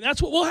ball. And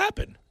that's what will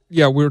happen.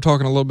 Yeah, we were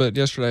talking a little bit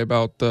yesterday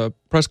about the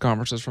press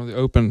conferences from the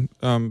Open.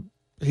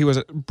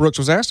 Brooks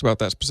was asked about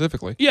that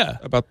specifically. Yeah.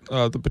 About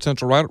the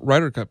potential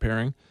Ryder Cup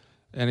pairing.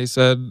 And he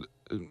said,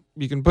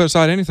 you can put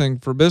aside anything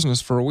for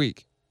business for a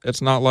week. It's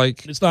not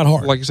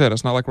hard. Like you said,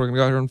 it's not like we're going to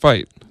go out here and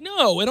fight.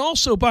 No, and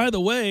also, by the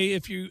way,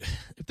 if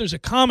there's a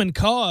common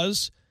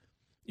cause,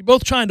 you're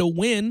both trying to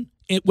win,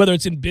 whether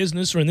it's in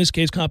business or in this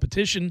case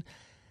competition.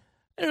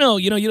 I don't know.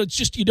 It's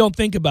just you don't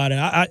think about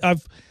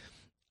it.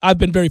 I've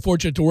been very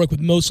fortunate to work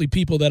with mostly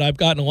people that I've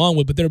gotten along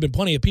with, but there have been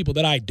plenty of people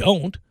that I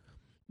don't.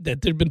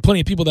 That there have been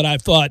plenty of people that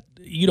I've thought,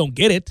 you don't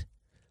get it,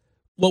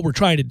 what we're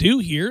trying to do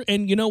here.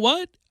 And you know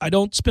what? I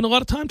don't spend a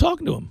lot of time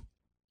talking to them.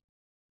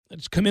 I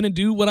just come in and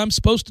do what I'm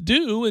supposed to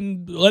do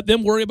and let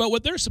them worry about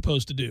what they're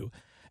supposed to do.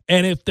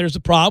 And if there's a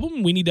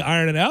problem, we need to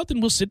iron it out,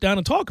 then we'll sit down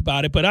and talk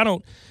about it. But I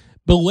don't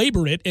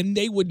belabor it, and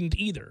they wouldn't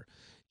either.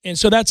 And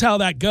so that's how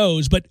that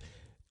goes. But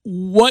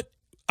what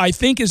I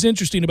think is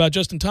interesting about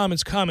Justin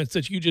Thomas' comments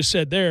that you just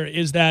said there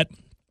is that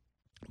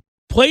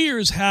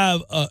players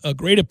have a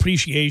great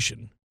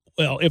appreciation,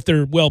 well, if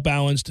they're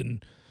well-balanced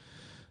and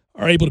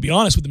are able to be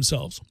honest with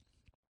themselves,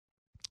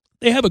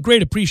 they have a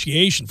great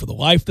appreciation for the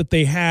life that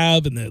they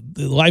have and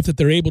the life that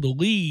they're able to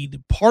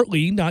lead,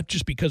 partly not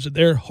just because of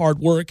their hard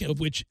work, of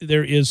which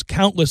there is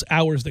countless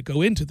hours that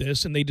go into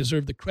this, and they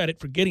deserve the credit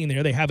for getting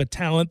there. They have a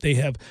talent. They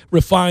have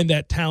refined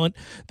that talent.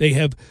 They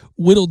have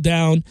whittled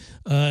down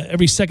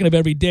every second of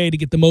every day to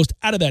get the most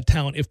out of that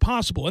talent if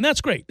possible, and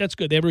that's great. That's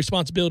good. They have a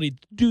responsibility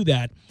to do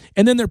that,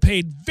 and then they're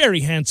paid very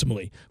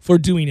handsomely for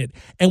doing it.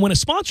 And when a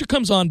sponsor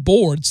comes on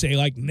board, say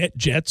like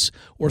NetJets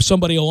or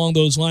somebody along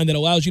those lines that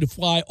allows you to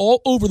fly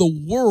all over the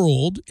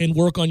world and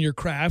work on your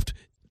craft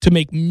to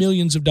make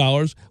millions of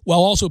dollars while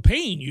also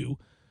paying you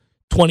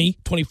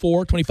 $20,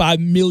 $24, $25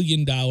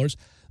 million,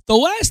 the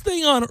last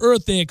thing on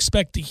earth they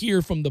expect to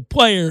hear from the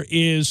player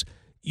is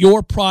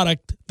your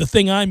product, the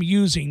thing I'm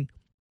using,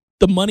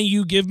 the money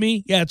you give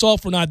me, yeah, it's all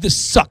for naught. This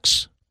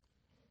sucks.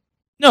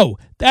 No,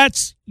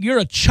 you're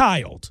a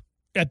child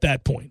at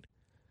that point,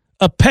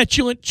 a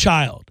petulant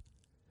child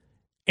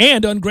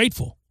and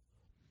ungrateful.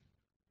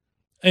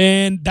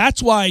 And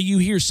that's why you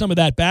hear some of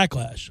that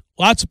backlash.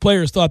 Lots of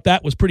players thought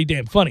that was pretty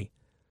damn funny.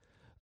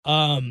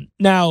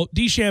 Now,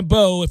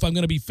 DeChambeau, if I'm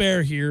going to be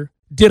fair here,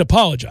 did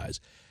apologize.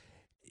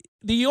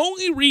 The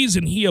only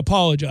reason he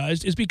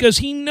apologized is because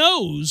he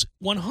knows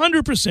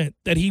 100%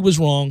 that he was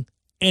wrong,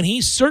 and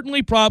he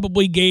certainly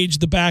probably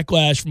gauged the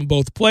backlash from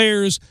both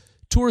players,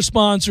 tour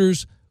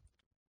sponsors,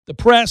 the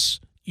press,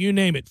 you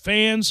name it,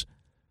 fans.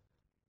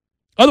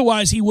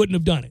 Otherwise, he wouldn't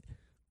have done it.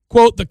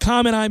 Quote, the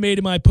comment I made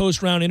in my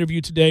post-round interview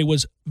today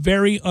was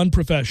very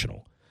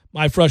unprofessional.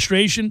 My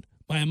frustration,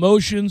 my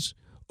emotions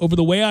over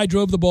the way I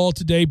drove the ball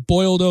today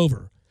boiled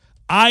over.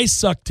 I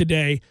suck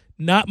today,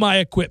 not my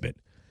equipment.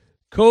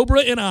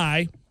 Cobra and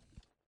I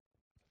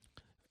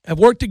have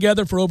worked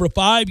together for over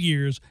 5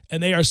 years,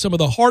 and they are some of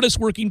the hardest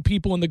working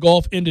people in the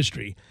golf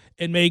industry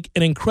and make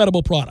an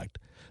incredible product.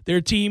 Their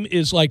team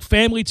is like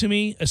family to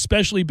me,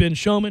 especially Ben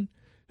Showman,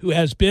 who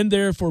has been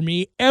there for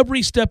me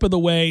every step of the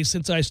way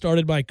since I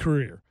started my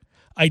career.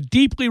 I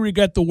deeply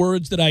regret the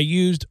words that I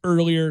used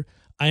earlier.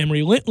 I am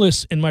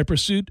relentless in my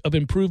pursuit of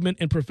improvement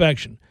and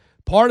perfection.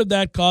 Part of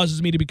that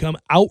causes me to become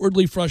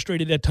outwardly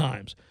frustrated at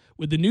times.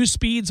 With the new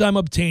speeds I'm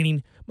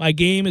obtaining, my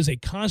game is a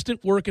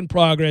constant work in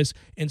progress,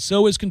 and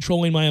so is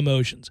controlling my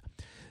emotions.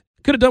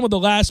 Could have done with the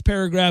last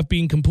paragraph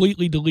being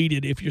completely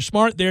deleted. If you're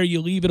smart there,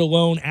 you leave it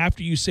alone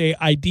after you say,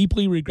 I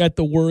deeply regret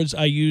the words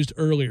I used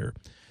earlier.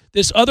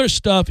 This other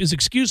stuff is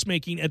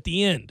excuse-making at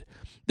the end.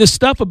 This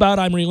stuff about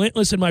I'm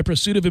relentless in my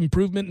pursuit of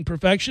improvement and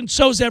perfection,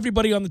 so is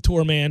everybody on the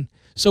tour, man.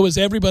 So is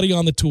everybody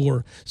on the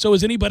tour. So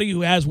is anybody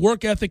who has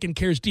work ethic and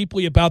cares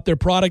deeply about their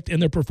product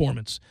and their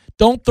performance.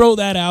 Don't throw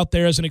that out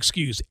there as an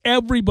excuse.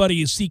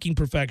 Everybody is seeking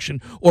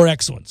perfection or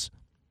excellence.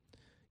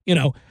 You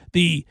know,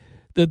 the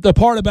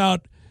part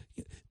about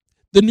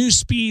the new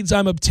speeds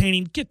I'm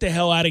obtaining, get the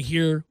hell out of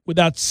here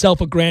without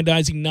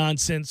self-aggrandizing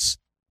nonsense.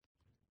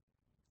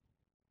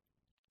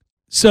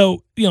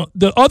 So, you know,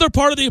 the other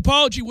part of the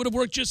apology would have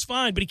worked just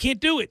fine, but he can't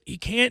do it. He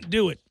can't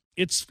do it.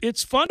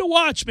 It's fun to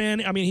watch,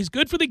 man. I mean, he's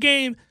good for the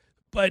game,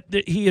 but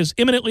he is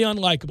eminently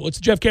unlikable. It's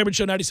the Jeff Cameron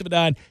Show,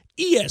 97.9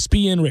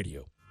 ESPN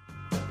Radio.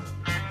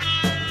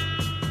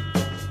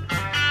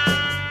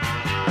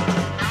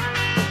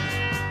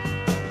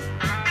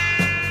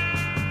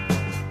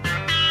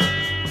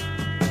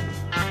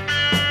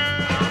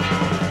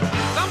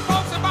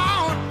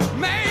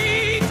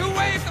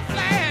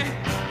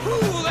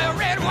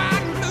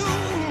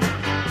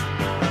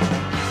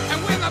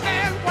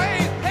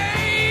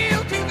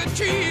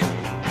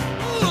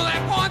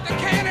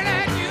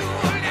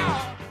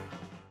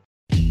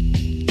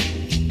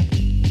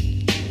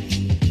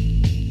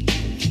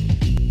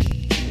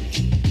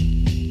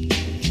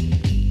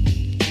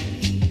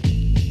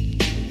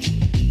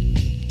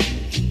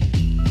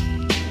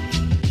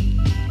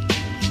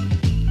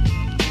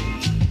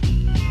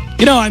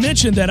 You know, I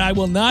mentioned that I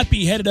will not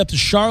be headed up to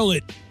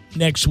Charlotte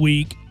next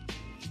week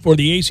for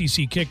the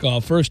ACC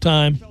kickoff. First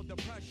time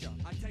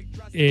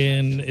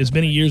in as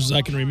many years as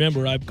I can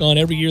remember. I've gone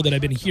every year that I've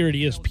been here at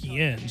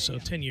ESPN, so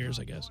 10 years,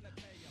 I guess.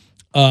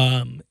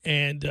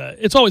 And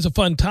it's always a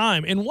fun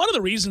time. And one of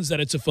the reasons that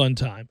it's a fun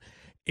time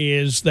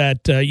is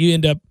that you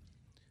end up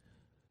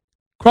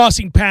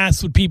crossing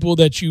paths with people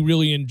that you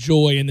really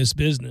enjoy in this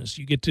business.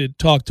 You get to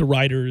talk to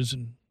writers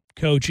and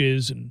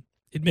coaches and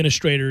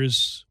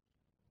administrators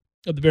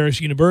of the various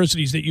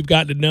universities that you've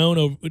gotten to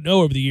know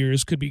over the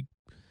years. Could be,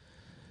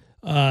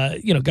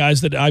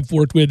 guys that I've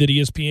worked with at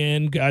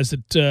ESPN, guys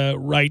that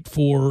write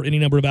for any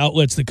number of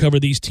outlets that cover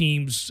these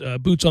teams,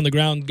 boots on the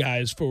ground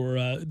guys for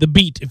the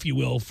beat, if you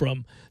will,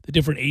 from the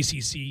different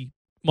ACC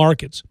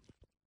markets.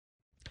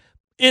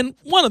 And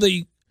one of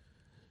the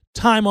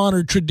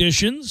time-honored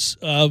traditions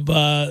of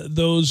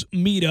those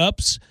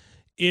meetups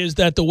is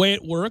that the way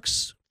it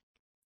works,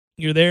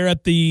 you're there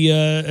at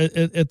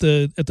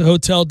the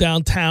hotel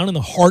downtown in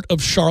the heart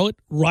of Charlotte,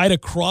 right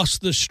across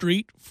the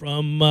street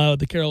from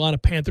the Carolina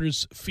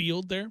Panthers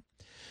field there.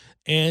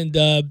 And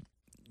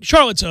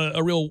Charlotte's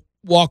a real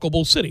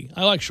walkable city.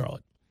 I like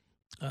Charlotte.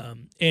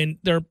 And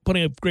there are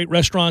plenty of great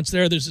restaurants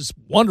there. There's this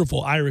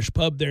wonderful Irish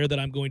pub there that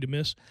I'm going to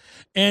miss.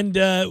 And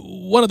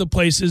one of the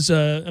places,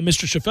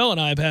 Mr. Chaffel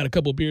and I have had a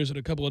couple of beers at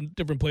a couple of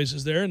different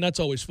places there, and that's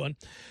always fun.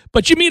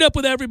 But you meet up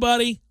with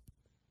everybody.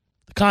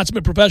 The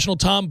consummate professional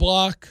Tom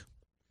Block,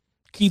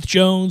 Keith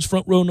Jones,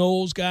 Front Row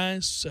Knowles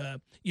guys.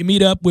 You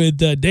meet up with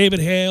David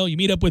Hale. You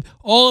meet up with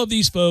all of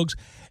these folks,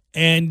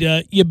 and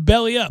you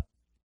belly up.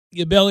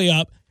 You belly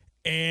up,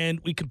 and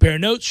we compare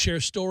notes, share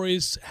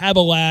stories, have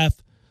a laugh,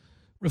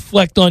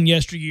 reflect on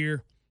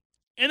yesteryear,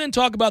 and then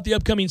talk about the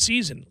upcoming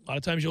season. A lot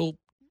of times you'll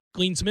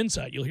glean some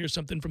insight. You'll hear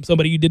something from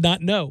somebody you did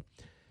not know.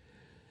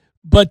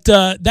 But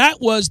that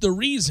was the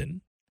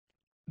reason,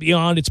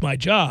 beyond it's my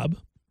job,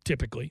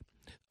 typically,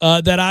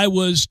 that I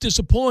was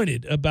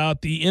disappointed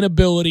about the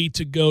inability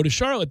to go to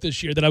Charlotte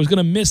this year, that I was going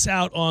to miss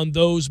out on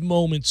those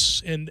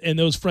moments and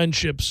those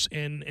friendships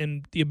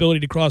and the ability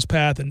to cross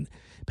paths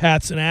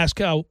and ask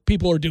how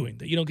people are doing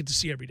that you don't get to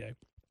see every day.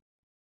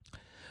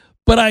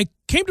 But I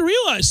came to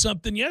realize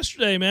something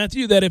yesterday,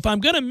 Matthew, that if I'm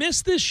going to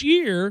miss this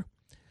year,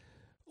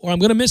 or I'm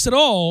going to miss it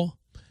all,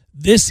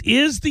 this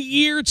is the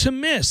year to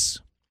miss.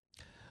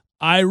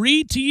 I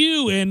read to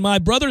you and my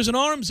brothers in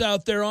arms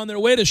out there on their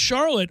way to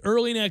Charlotte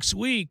early next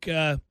week.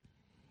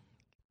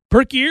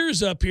 Perk your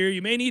ears up here.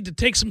 You may need to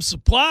take some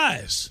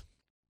supplies.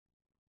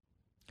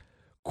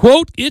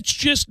 Quote, it's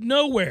just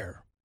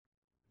nowhere.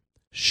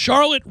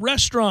 Charlotte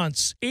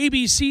restaurants,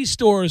 ABC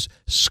stores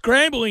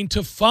scrambling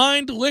to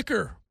find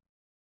liquor.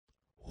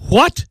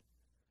 What?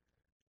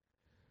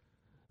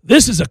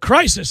 This is a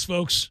crisis,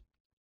 folks.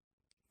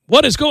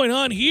 What is going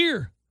on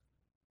here?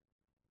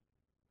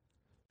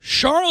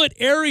 Charlotte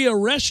area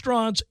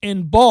restaurants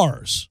and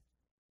bars,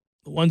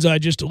 the ones I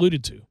just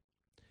alluded to,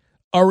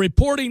 are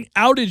reporting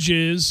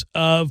outages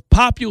of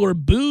popular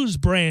booze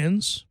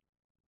brands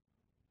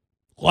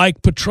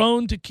like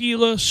Patron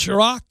Tequila,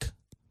 Ciroc,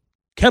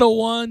 Kettle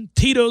One,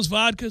 Tito's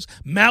Vodkas,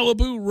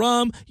 Malibu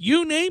Rum,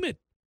 you name it,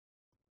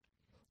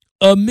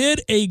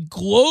 amid a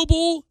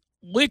global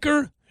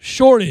liquor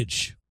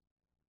shortage.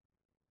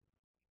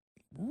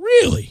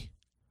 Really?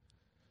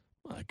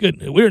 My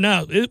goodness,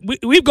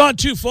 we've gone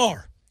too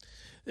far.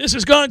 This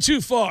has gone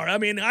too far. I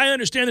mean, I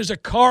understand there's a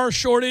car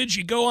shortage.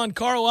 You go on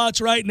car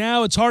lots right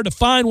now. It's hard to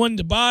find one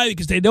to buy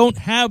because they don't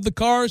have the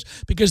cars,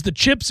 because the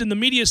chips in the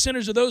media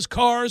centers of those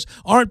cars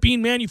aren't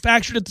being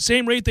manufactured at the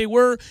same rate they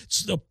were.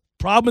 It's the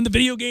problem in the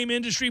video game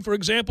industry. For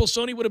example,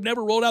 Sony would have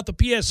never rolled out the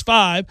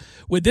PS5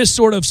 with this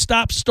sort of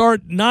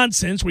stop-start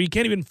nonsense where you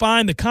can't even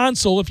find the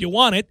console if you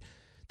want it.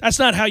 That's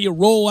not how you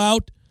roll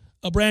out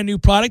a brand new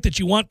product that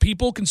you want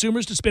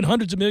consumers to spend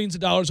hundreds of millions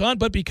of dollars on.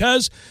 But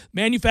because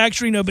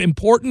manufacturing of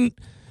important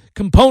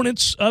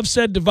components of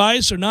said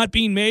device are not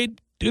being made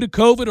due to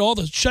COVID, all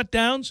the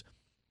shutdowns.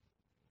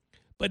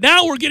 But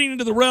now we're getting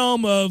into the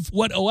realm of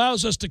what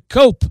allows us to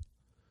cope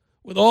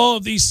with all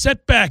of these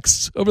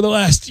setbacks over the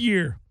last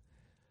year.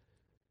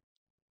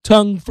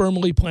 Tongue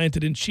firmly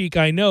planted in cheek,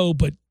 I know,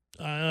 but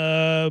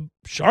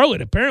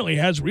Charlotte apparently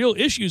has real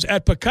issues.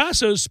 At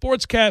Picasso's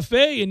Sports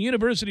Cafe in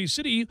University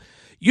City,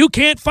 you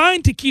can't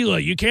find tequila,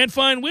 you can't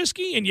find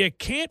whiskey, and you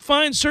can't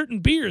find certain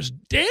beers.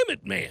 Damn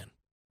it, man.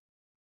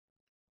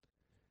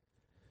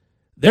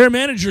 Their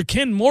manager,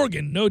 Ken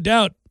Morgan, no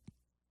doubt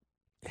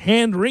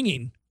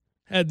hand-wringing,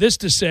 had this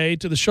to say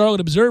to the Charlotte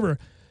Observer: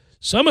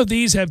 some of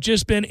these have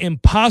just been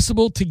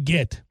impossible to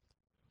get.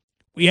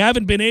 We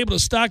haven't been able to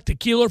stock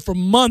tequila for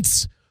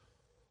months.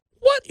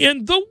 What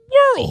in the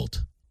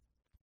world?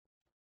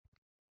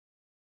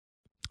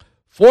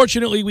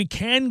 Fortunately, we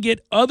can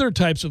get other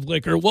types of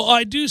liquor. Well,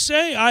 I do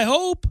say, I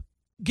hope,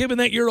 given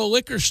that you're a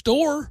liquor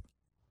store.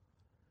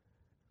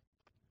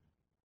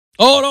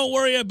 Oh, don't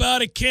worry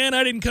about it, Ken.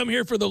 I didn't come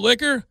here for the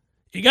liquor.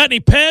 You got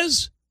any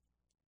Pez?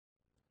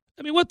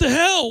 I mean, what the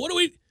hell?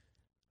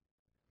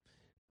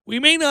 We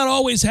may not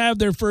always have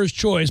their first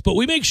choice, but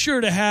we make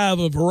sure to have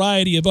a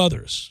variety of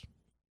others.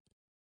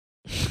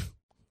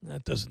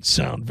 That doesn't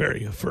sound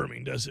very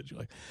affirming, does it?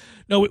 You're like,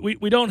 no,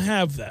 we don't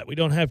have that. We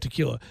don't have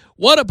tequila.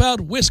 What about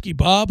whiskey,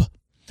 Bob?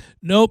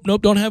 Nope,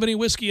 don't have any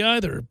whiskey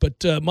either.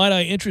 But might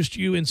I interest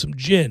you in some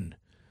gin?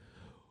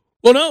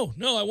 Well,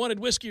 no, I wanted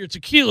whiskey or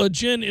tequila.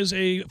 Gin is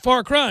a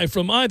far cry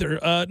from either.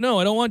 No,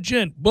 I don't want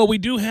gin. Well, we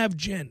do have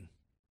gin.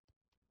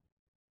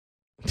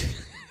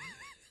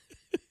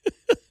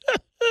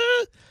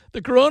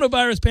 The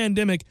coronavirus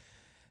pandemic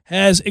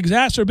has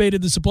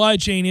exacerbated the supply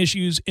chain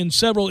issues in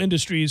several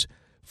industries,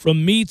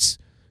 from meats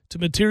to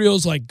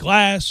materials like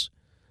glass.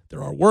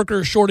 There are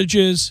worker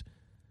shortages.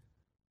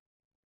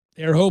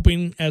 They're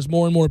hoping as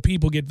more and more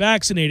people get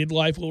vaccinated,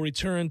 life will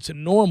return to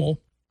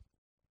normal.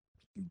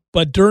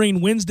 But during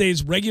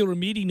Wednesday's regular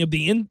meeting of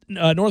the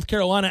North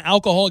Carolina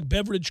Alcoholic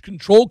Beverage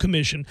Control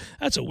Commission,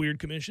 that's a weird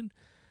commission.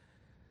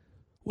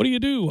 What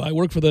do? I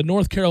work for the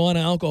North Carolina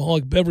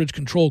Alcoholic Beverage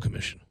Control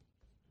Commission.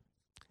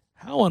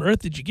 How on earth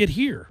did you get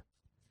here?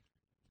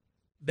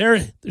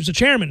 There's a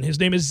chairman. His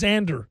name is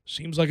Xander.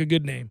 Seems like a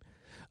good name.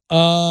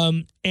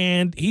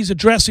 And he's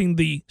addressing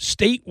the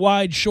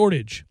statewide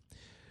shortage,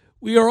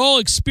 We are all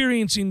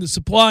experiencing the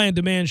supply and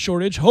demand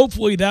shortage.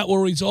 Hopefully that will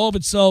resolve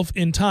itself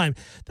in time.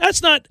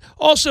 That's not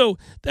also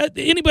that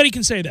anybody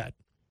can say that.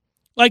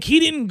 Like, he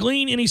didn't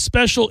glean any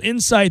special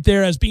insight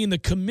there as being the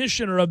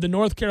commissioner of the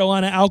North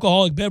Carolina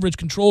Alcoholic Beverage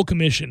Control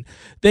Commission.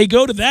 They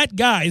go to that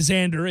guy,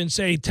 Xander, and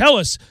say, tell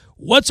us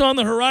what's on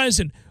the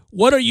horizon.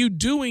 What are you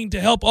doing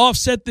to help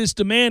offset this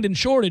demand and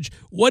shortage?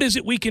 What is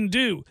it we can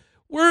do?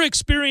 We're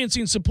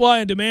experiencing supply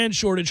and demand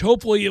shortage.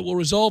 Hopefully it will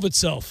resolve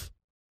itself.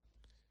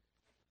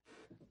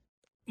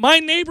 My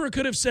neighbor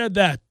could have said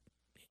that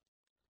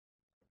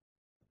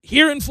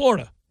here in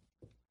Florida.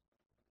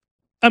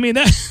 I mean,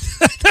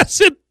 that's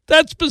it.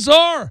 That's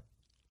bizarre.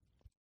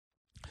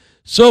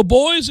 So,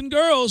 boys and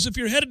girls, if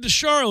you're headed to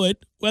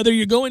Charlotte, whether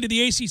you're going to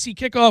the ACC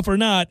kickoff or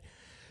not,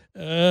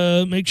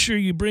 make sure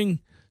you bring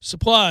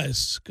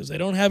supplies because they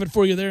don't have it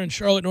for you there in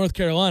Charlotte, North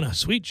Carolina.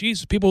 Sweet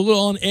Jesus. People are a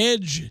little on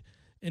edge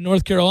in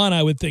North Carolina,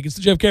 I would think. It's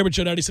the Jeff Cameron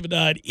Show,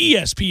 97.9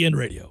 ESPN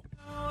Radio.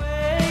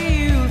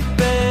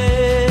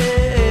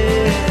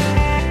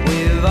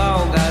 We've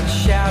all got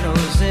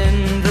shadows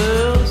in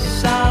the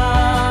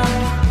sun.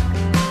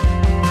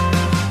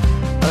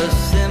 A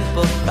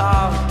simple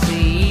thought to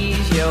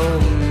ease your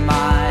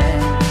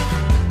mind.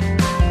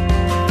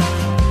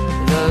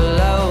 The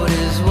load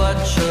is what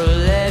you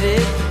let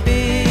it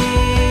be.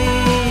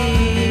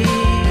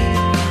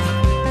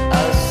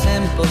 A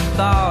simple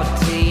thought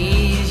to